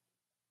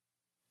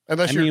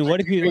 Unless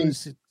what if you do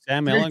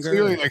Sam Ehlinger?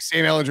 Clearly, like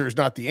Sam Ehlinger is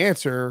not the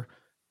answer.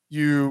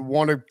 You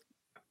want to.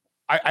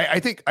 I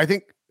think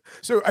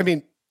so. I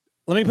mean,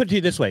 let me put it to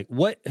you this way: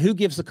 who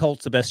gives the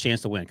Colts the best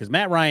chance to win? Because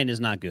Matt Ryan is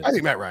not good. I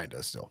think Matt Ryan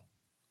does still.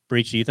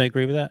 Breach, do you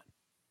agree with that?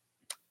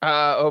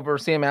 Over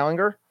Sam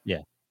Ehlinger?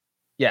 Yeah.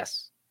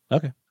 Yes.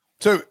 Okay.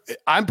 So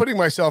I'm putting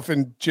myself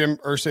in Jim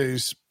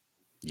Irsay's.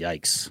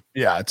 Yikes!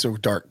 Yeah, it's a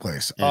dark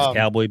place. His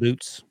cowboy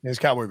boots. His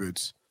cowboy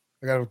boots.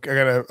 I got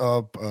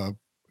a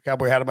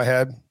cowboy hat on my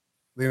head,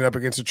 leaning up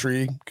against a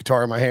tree,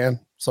 guitar in my hand,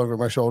 slung over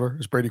my shoulder,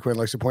 as Brady Quinn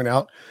likes to point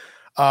out.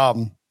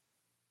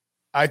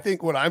 I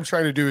think what I'm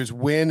trying to do is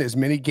win as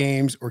many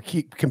games or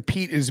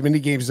compete in as many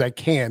games as I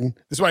can.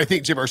 This is what I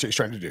think Jim Irsay is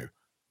trying to do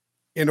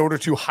in order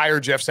to hire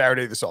Jeff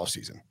Saturday this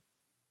offseason.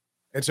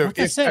 And so, like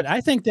I said,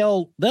 I think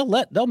they'll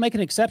make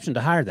an exception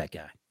to hire that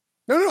guy.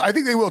 No, I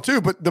think they will too.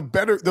 But the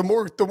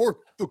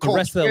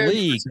rest of the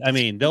league, I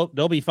mean,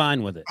 they'll be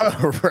fine with it.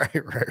 Oh,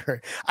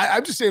 right.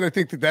 I'm just saying, I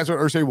think that's what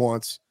Irsay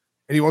wants,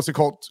 and he wants the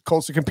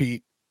Colts to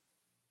compete.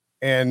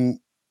 And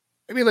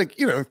I mean,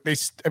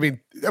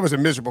 that was a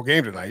miserable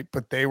game tonight,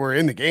 but they were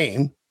in the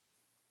game.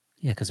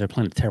 Yeah, because they're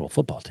playing a terrible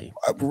football team.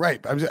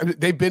 Right.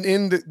 They've been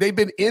in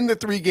the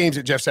 3 games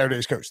that Jeff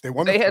Saturday's coached.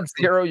 They had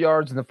 0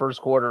 yards in the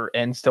first quarter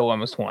and still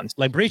almost won.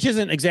 Like Breach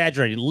isn't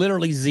exaggerating.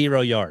 Literally 0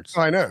 yards.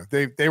 I know.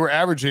 They were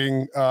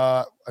averaging.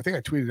 I think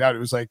I tweeted out. It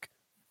was like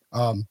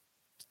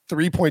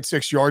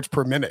 3.6 yards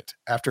per minute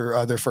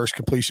after their first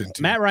completion.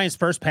 Matt Ryan's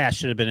first pass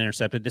should have been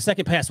intercepted. The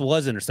second pass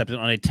was intercepted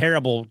on a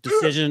terrible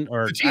decision.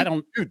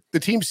 The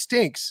team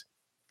stinks.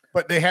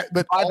 But by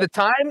the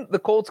time the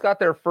Colts got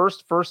their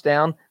first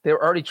down, they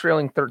were already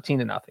trailing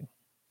 13-0.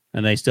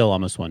 And they still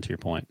almost won, to your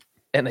point.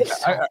 And they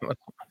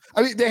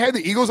they had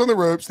the Eagles on the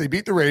ropes. They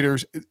beat the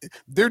Raiders.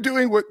 They're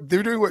doing what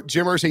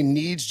Jim Irsay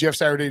needs Jeff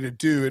Saturday to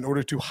do in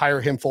order to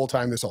hire him full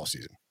time this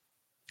offseason.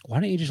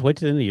 Why don't you just wait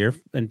till the end of the year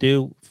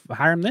and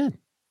hire him then?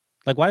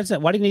 Like, why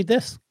do you need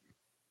this?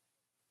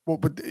 Well,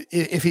 but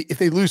if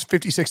they lose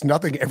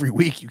 56-0 every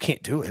week, you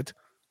can't do it.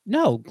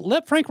 No,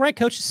 let Frank Reich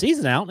coach the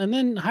season out and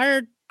then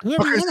hire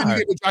whoever you want to hire.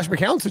 You get the Josh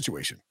McCown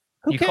situation.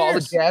 You call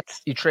the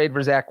Jets, you trade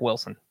for Zach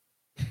Wilson.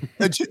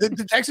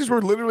 The Texans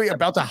were literally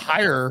about to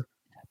hire.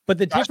 But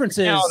the difference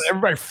is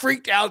everybody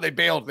freaked out. They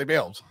bailed.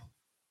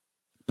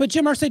 But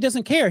Jim Irsay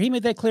doesn't care. He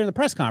made that clear in the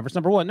press conference.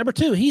 Number one. Number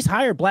two, he's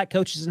hired black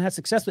coaches and had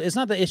success. It's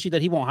not the issue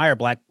that he won't hire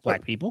black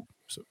people.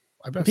 So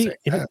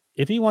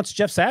if he wants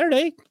Jeff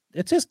Saturday,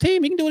 it's his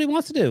team. He can do what he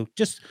wants to do.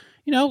 Just,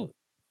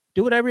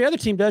 do what every other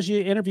team does.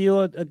 You interview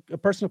a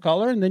person of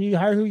color, and then you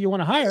hire who you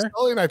want to hire.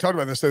 Sully and I talked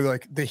about this. So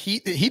like the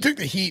Heat, he took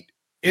the Heat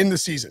in the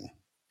season.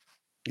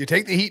 You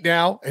take the Heat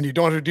now, and you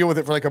don't have to deal with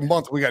it for like a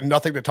month. We got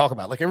nothing to talk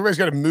about. Like everybody's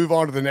got to move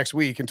on to the next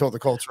week until the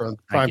Colts are on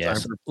prime time.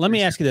 Let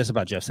me ask you this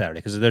about Jeff Saturday,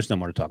 because there's no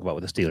more to talk about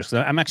with the Steelers.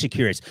 So I'm actually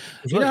curious.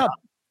 You know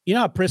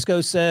how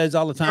Prisco says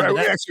all the time.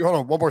 Right, actually, hold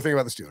on. One more thing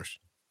about the Steelers.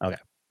 Okay.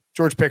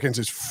 George Pickens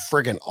is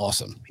friggin'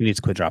 awesome. He needs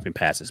to quit dropping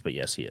passes, but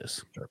yes, he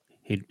is. Sure.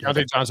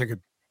 Deontay Johnson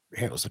could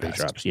handle some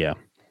drops. Yeah.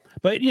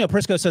 But,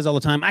 Prisco says all the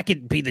time, I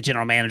could be the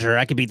general manager.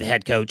 I could be the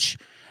head coach.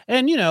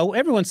 And,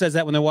 everyone says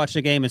that when they're watching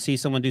a game and see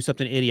someone do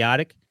something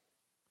idiotic.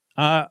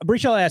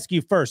 Breach, I'll ask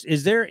you first.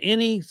 Is there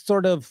any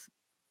sort of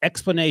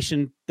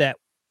explanation that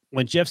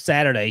when Jeff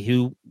Saturday,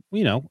 who,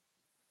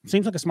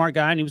 seems like a smart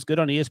guy and he was good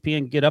on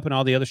ESPN, Get Up and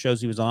all the other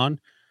shows he was on,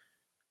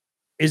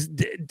 is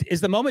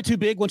the moment too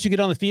big once you get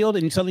on the field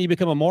and suddenly you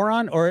become a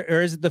moron? Or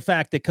is it the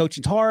fact that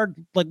coaching's hard?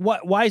 Like,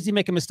 why is he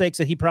making mistakes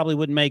that he probably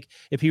wouldn't make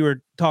if he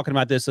were talking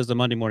about this as a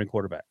Monday morning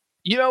quarterback?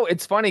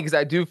 It's funny because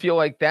I do feel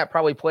like that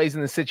probably plays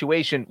in the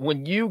situation.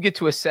 When you get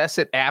to assess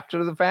it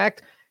after the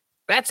fact,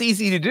 that's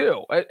easy to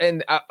do.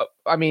 And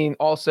I mean,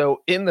 also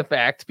in the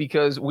fact,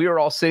 because we were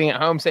all sitting at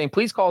home saying,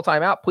 please call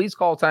timeout, please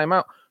call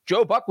timeout.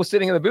 Joe Buck was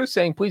sitting in the booth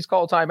saying, please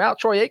call timeout.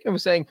 Troy Aikman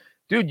was saying,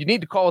 dude, you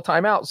need to call a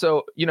timeout.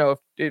 So,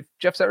 if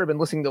Jeff Saturday had been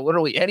listening to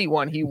literally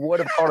anyone, he would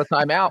have called a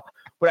timeout.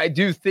 But I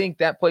do think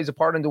that plays a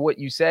part into what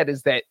you said,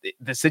 is that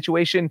the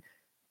situation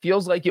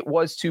feels like it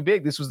was too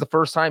big. This was the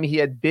first time he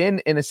had been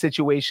in a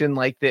situation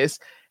like this.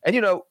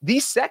 And,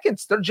 these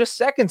seconds, they're just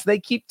seconds. They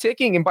keep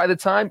ticking. And by the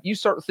time you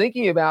start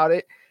thinking about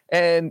it,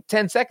 and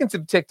 10 seconds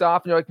have ticked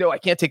off, and you're like, no, I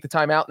can't take the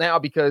timeout now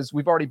because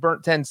we've already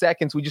burnt 10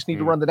 seconds. We just need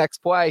to run the next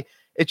play.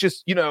 It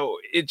just,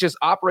 it just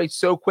operates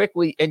so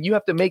quickly, and you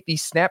have to make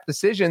these snap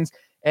decisions.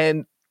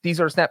 And these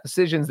are snap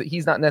decisions that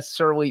he's not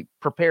necessarily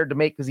prepared to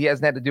make because he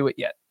hasn't had to do it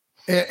yet.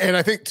 And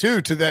I think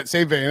too, to that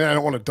same vein, I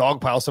don't want to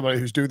dogpile somebody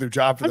who's doing their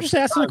job. I'm just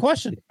asking a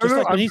question. Just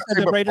like when he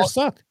said the Raiders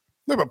suck.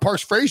 No, but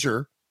Parks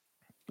Frazier,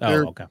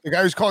 okay. The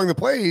guy who's calling the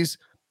plays.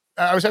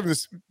 I was having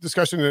this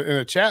discussion in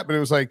a chat, but it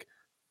was like,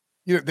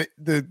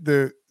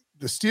 the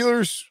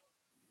Steelers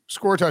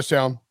score a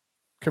touchdown,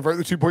 convert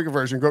the 2-point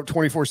conversion, go up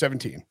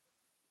 24-17.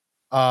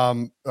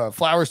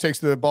 Flowers takes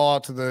the ball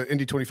out to the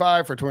Indy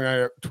 25 for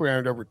a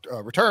 29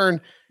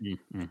 return.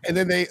 Mm-hmm. And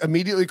then they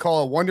immediately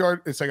call a 1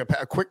 yard. It's like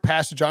a quick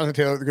pass to Jonathan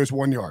Taylor that goes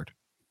 1 yard.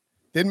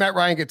 Then Matt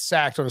Ryan gets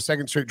sacked on a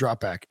second straight drop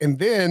back. And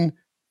then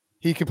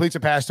he completes a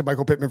pass to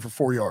Michael Pittman for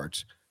 4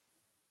 yards.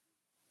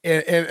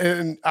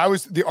 And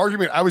the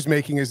argument I was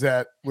making is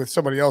that with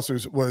somebody else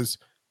was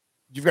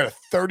you've got a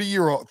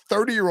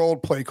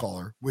 30-year-old play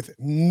caller with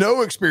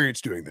no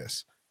experience doing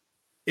this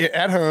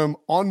at home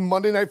on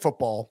Monday Night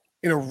Football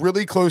in a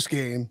really close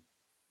game.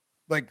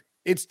 Like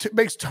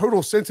makes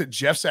total sense that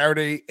Jeff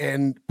Saturday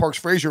and Parks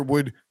Frazier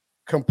would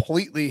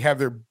completely have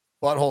their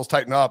buttholes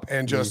tighten up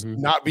and just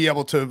not be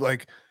able to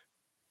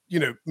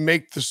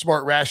make the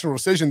smart, rational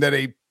decision that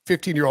a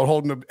 15-year-old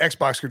holding an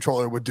Xbox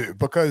controller would do,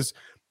 because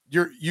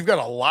you've got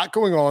a lot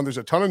going on. There's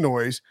a ton of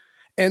noise.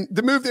 And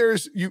the move there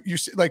is you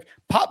like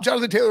pop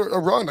Jonathan Taylor a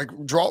run, like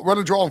run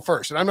a draw on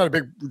first. And I'm not a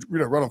big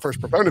run on first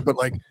proponent, but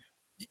like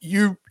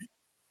you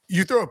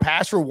throw a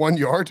pass for 1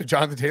 yard to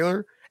Jonathan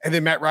Taylor and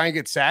then Matt Ryan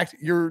gets sacked,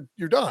 you're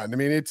done. I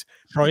mean, it's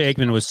Troy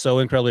Aikman was so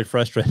incredibly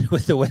frustrated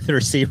with the way the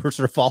receivers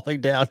were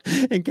falling down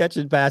and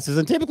catching passes.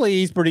 And typically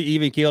he's pretty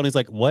even keeled. And he's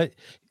like, what?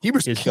 He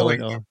was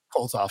killing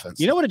Colts offense.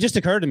 You know what? It just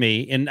occurred to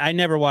me, and I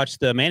never watched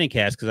the Manning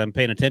cast because I'm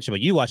paying attention,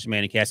 but you watched the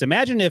Manning cast.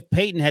 Imagine if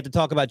Peyton had to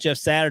talk about Jeff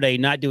Saturday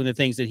not doing the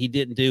things that he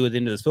didn't do at the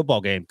end of this football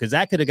game, because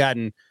that could have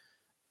gotten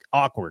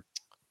awkward.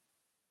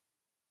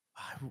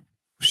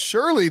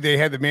 Surely they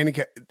had the Manning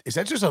cast. Is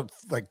that just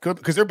good?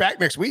 Because they're back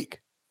next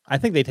week. I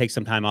think they take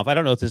some time off. I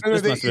don't know if this.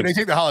 They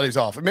take the holidays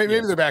off. Maybe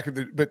they're back.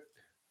 But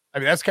I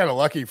mean, that's kind of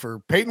lucky for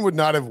Peyton. Would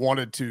not have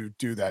wanted to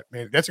do that.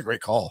 Man, that's a great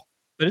call.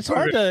 But it's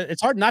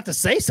hard not to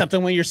say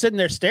something when you're sitting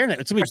there staring at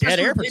it. It's gonna be dead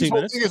air for 2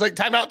 minutes. It's like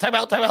time out.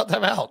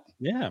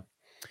 Yeah.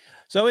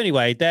 So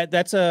anyway,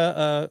 that's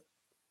a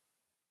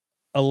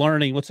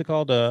learning. What's it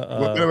called?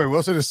 Anyway,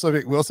 Wilson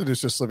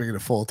is just living in a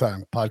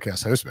full-time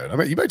podcast host mode. I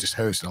mean, you might just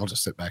host, and I'll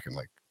just sit back and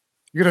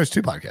you can host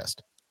 2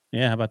 podcasts.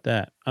 Yeah, how about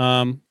that?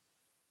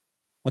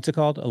 What's it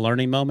called? A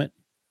learning moment.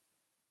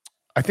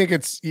 I think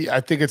it's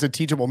a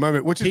teachable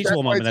moment, which is a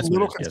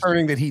little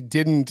concerning that he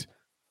didn't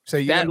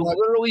say that.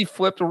 Literally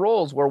flipped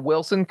roles where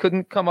Wilson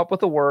couldn't come up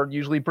with a word,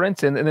 usually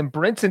Brinson, and then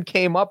Brinson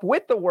came up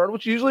with the word,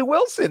 which is usually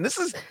Wilson. This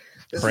is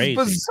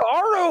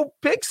bizarro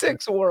pick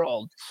six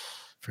world.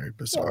 Very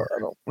bizarre. I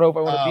don't know if I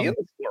want to be in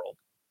this world.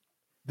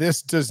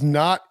 This does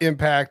not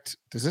impact.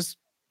 Does this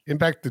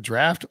impact the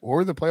draft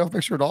or the playoff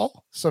picture at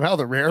all? Somehow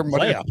the rare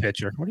playoff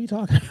picture. What are you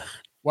talking about?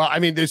 Well, I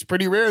mean, it's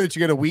pretty rare that you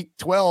get a week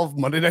 12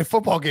 Monday Night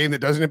Football game that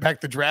doesn't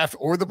impact the draft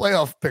or the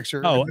playoff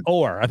picture. Oh,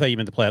 or I thought you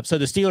meant the playoff. So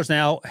the Steelers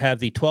now have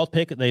the 12th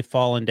pick. They've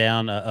fallen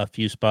down a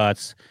few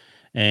spots.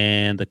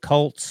 And the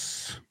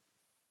Colts,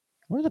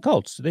 where are the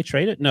Colts? Did they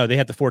trade it? No, they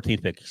had the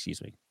 14th pick, excuse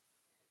me.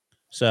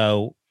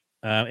 So,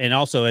 and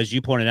also, as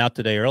you pointed out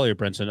today earlier,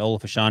 Brinson,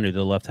 Olaf Ashanu,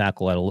 the left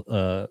tackle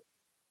at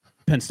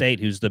Penn State,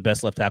 who's the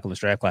best left tackle in this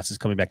draft class, is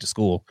coming back to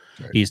school.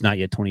 Right. He's not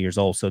yet 20 years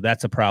old. So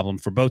that's a problem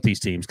for both these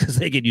teams because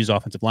they get used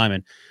offensive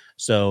linemen.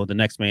 So the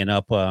next man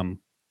up in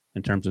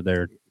terms of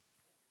their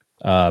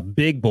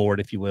big board,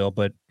 if you will.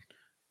 But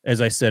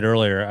as I said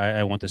earlier,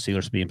 I want the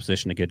Steelers to be in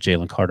position to get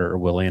Jalen Carter or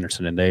Will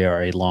Anderson, and they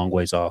are a long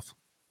ways off.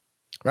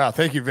 Wow.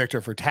 Thank you,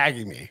 Victor, for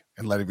tagging me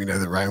and letting me know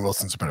that Ryan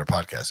Wilson's a better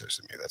podcast host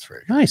than me. That's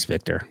very good. Nice,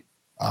 Victor.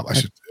 I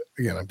should,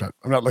 again,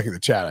 I'm not looking at the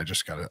chat. I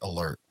just got an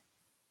alert.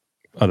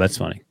 Oh, that's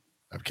funny.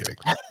 I'm kidding.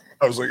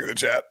 I was looking at the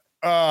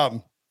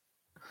chat.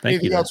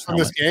 Anything else from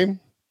this game?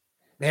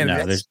 Man,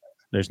 no,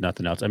 there's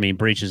nothing else. I mean,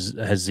 Breach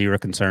has zero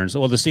concerns.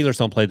 Well, the Steelers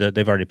don't play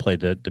they've already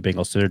played the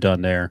Bengals, so they're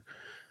done there.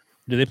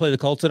 Do they play the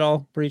Colts at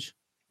all, Breach?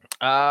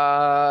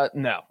 No.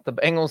 The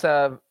Bengals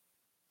have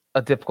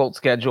a difficult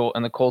schedule,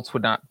 and the Colts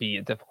would not be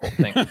a difficult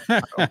thing.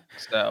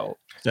 So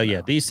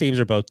yeah, these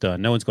teams are both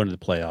done. No one's going to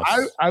the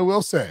playoffs. I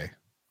will say,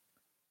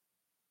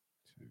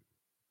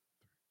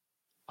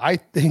 I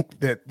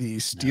think that the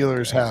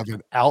Steelers have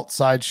an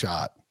outside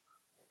shot.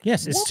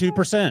 Yes, it's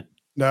 2%.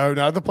 No,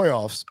 not the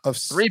playoffs. Of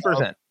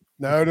 3%.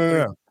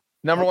 No.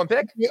 Number one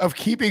pick? Of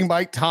keeping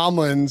Mike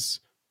Tomlin's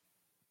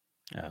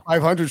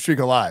 500 streak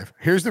alive.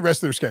 Here's the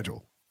rest of their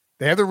schedule.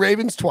 They have the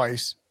Ravens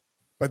twice,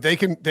 but they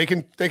can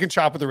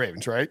chop with the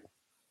Ravens, right?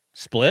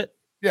 Split?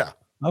 Yeah.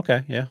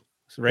 Okay, yeah.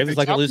 So Ravens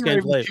like to lose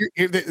games late.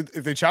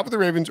 If they chop with the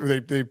Ravens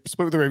or they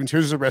split with the Ravens,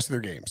 here's the rest of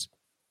their games.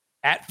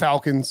 At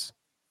Falcons,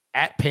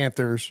 at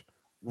Panthers,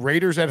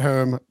 Raiders at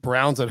home,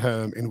 Browns at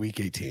home in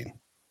week 18.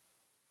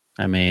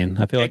 I mean,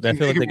 I feel like they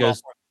go.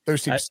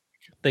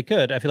 They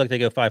could. I feel like they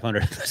go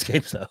 500 in those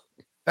games, though.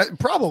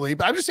 Probably,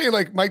 but I'm just saying,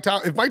 like if Mike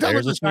Tomlin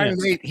was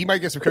 9-8, he might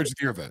get some coach of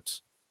the year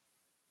votes.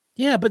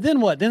 Yeah, but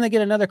then what? Then they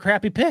get another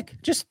crappy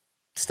pick. Just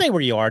stay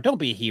where you are. Don't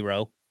be a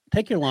hero.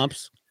 Take your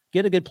lumps.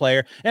 Get a good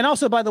player. And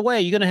also, by the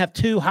way, you're going to have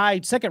 2 high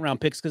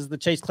second-round picks because of the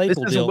Chase Claypool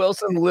deal. This is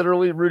Wilson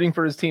literally rooting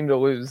for his team to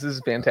lose. This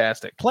is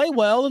fantastic. Play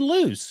well and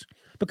lose.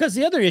 Because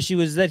the other issue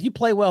is that you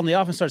play well and the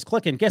offense starts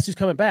clicking. Guess who's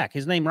coming back?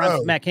 His name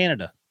runs Matt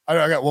Canada.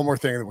 I got one more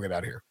thing that we'll get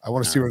out of here. I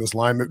want to see where this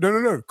line moves.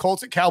 No.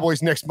 Colts at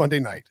Cowboys next Monday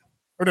night.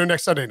 Or no,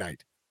 next Sunday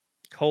night.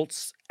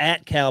 Colts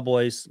at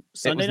Cowboys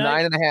Sunday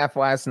night. 9.5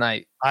 last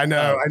night. I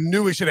know. I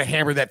knew we should have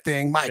hammered that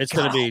thing. It's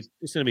going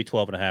to be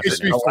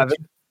 12.5.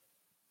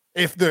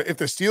 If the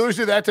Steelers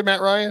do that to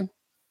Matt Ryan,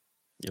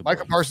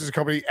 Micah Parsons and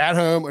company at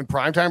home in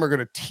primetime are going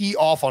to tee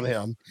off on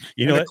him.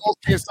 You know what?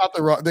 Can't stop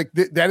the run.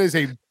 That is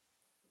a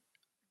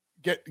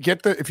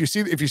get the if you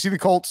see the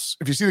Colts,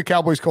 if you see the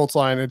Cowboys Colts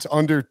line, it's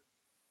under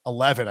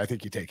 11. I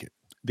think you take it.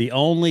 The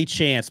only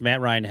chance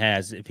Matt Ryan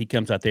has if he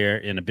comes out there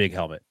in a big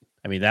helmet.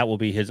 I mean, that will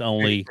be his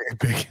only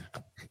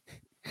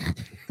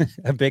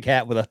a big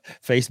hat with a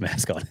face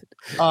mask on it.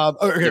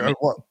 Okay.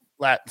 Well,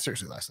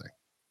 seriously, last thing.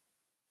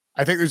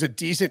 I think there's a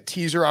decent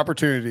teaser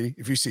opportunity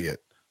if you see it.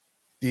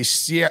 The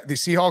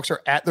Seahawks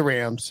are at the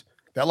Rams.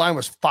 That line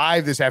was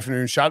 5 this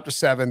afternoon, shot up to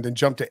 7, then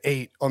jumped to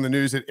 8 on the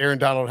news that Aaron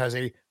Donald has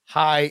a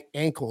high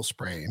ankle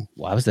sprain.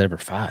 Why was that ever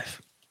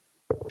 5?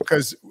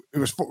 Because it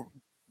was 4.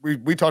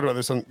 We talked about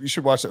this on. You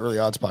should watch the Early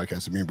Odds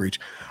podcast with me and Breach.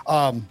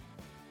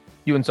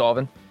 You and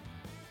Sullivan?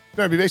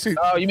 No, basically.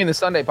 Oh, you mean the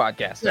Sunday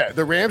podcast? Yeah,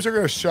 the Rams are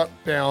going to shut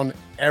down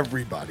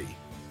everybody,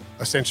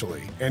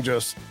 essentially, and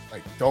just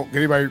don't get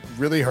anybody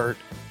really hurt.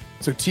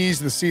 So tease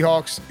the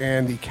Seahawks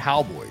and the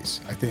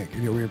Cowboys, I think.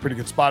 We're in a pretty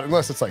good spot,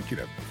 unless it's 14 and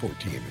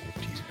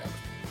we're teasing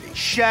down.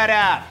 Shut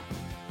up.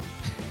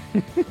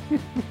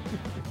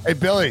 Hey,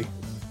 Billy,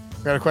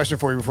 I got a question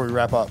for you before we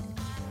wrap up.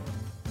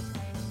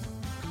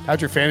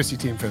 How'd your fantasy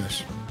team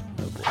finish?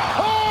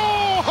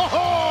 Ho, ho,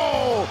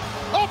 ho!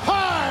 Up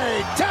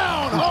high,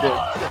 down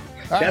hard.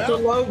 That's a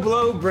low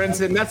blow,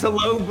 Brinson. That's a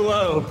low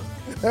blow.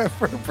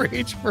 For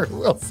Breach, for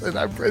Wilson,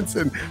 I'm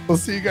Brinson. We'll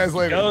see you guys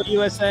later. Go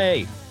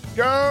USA.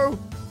 Go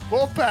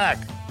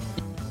Wolfpack.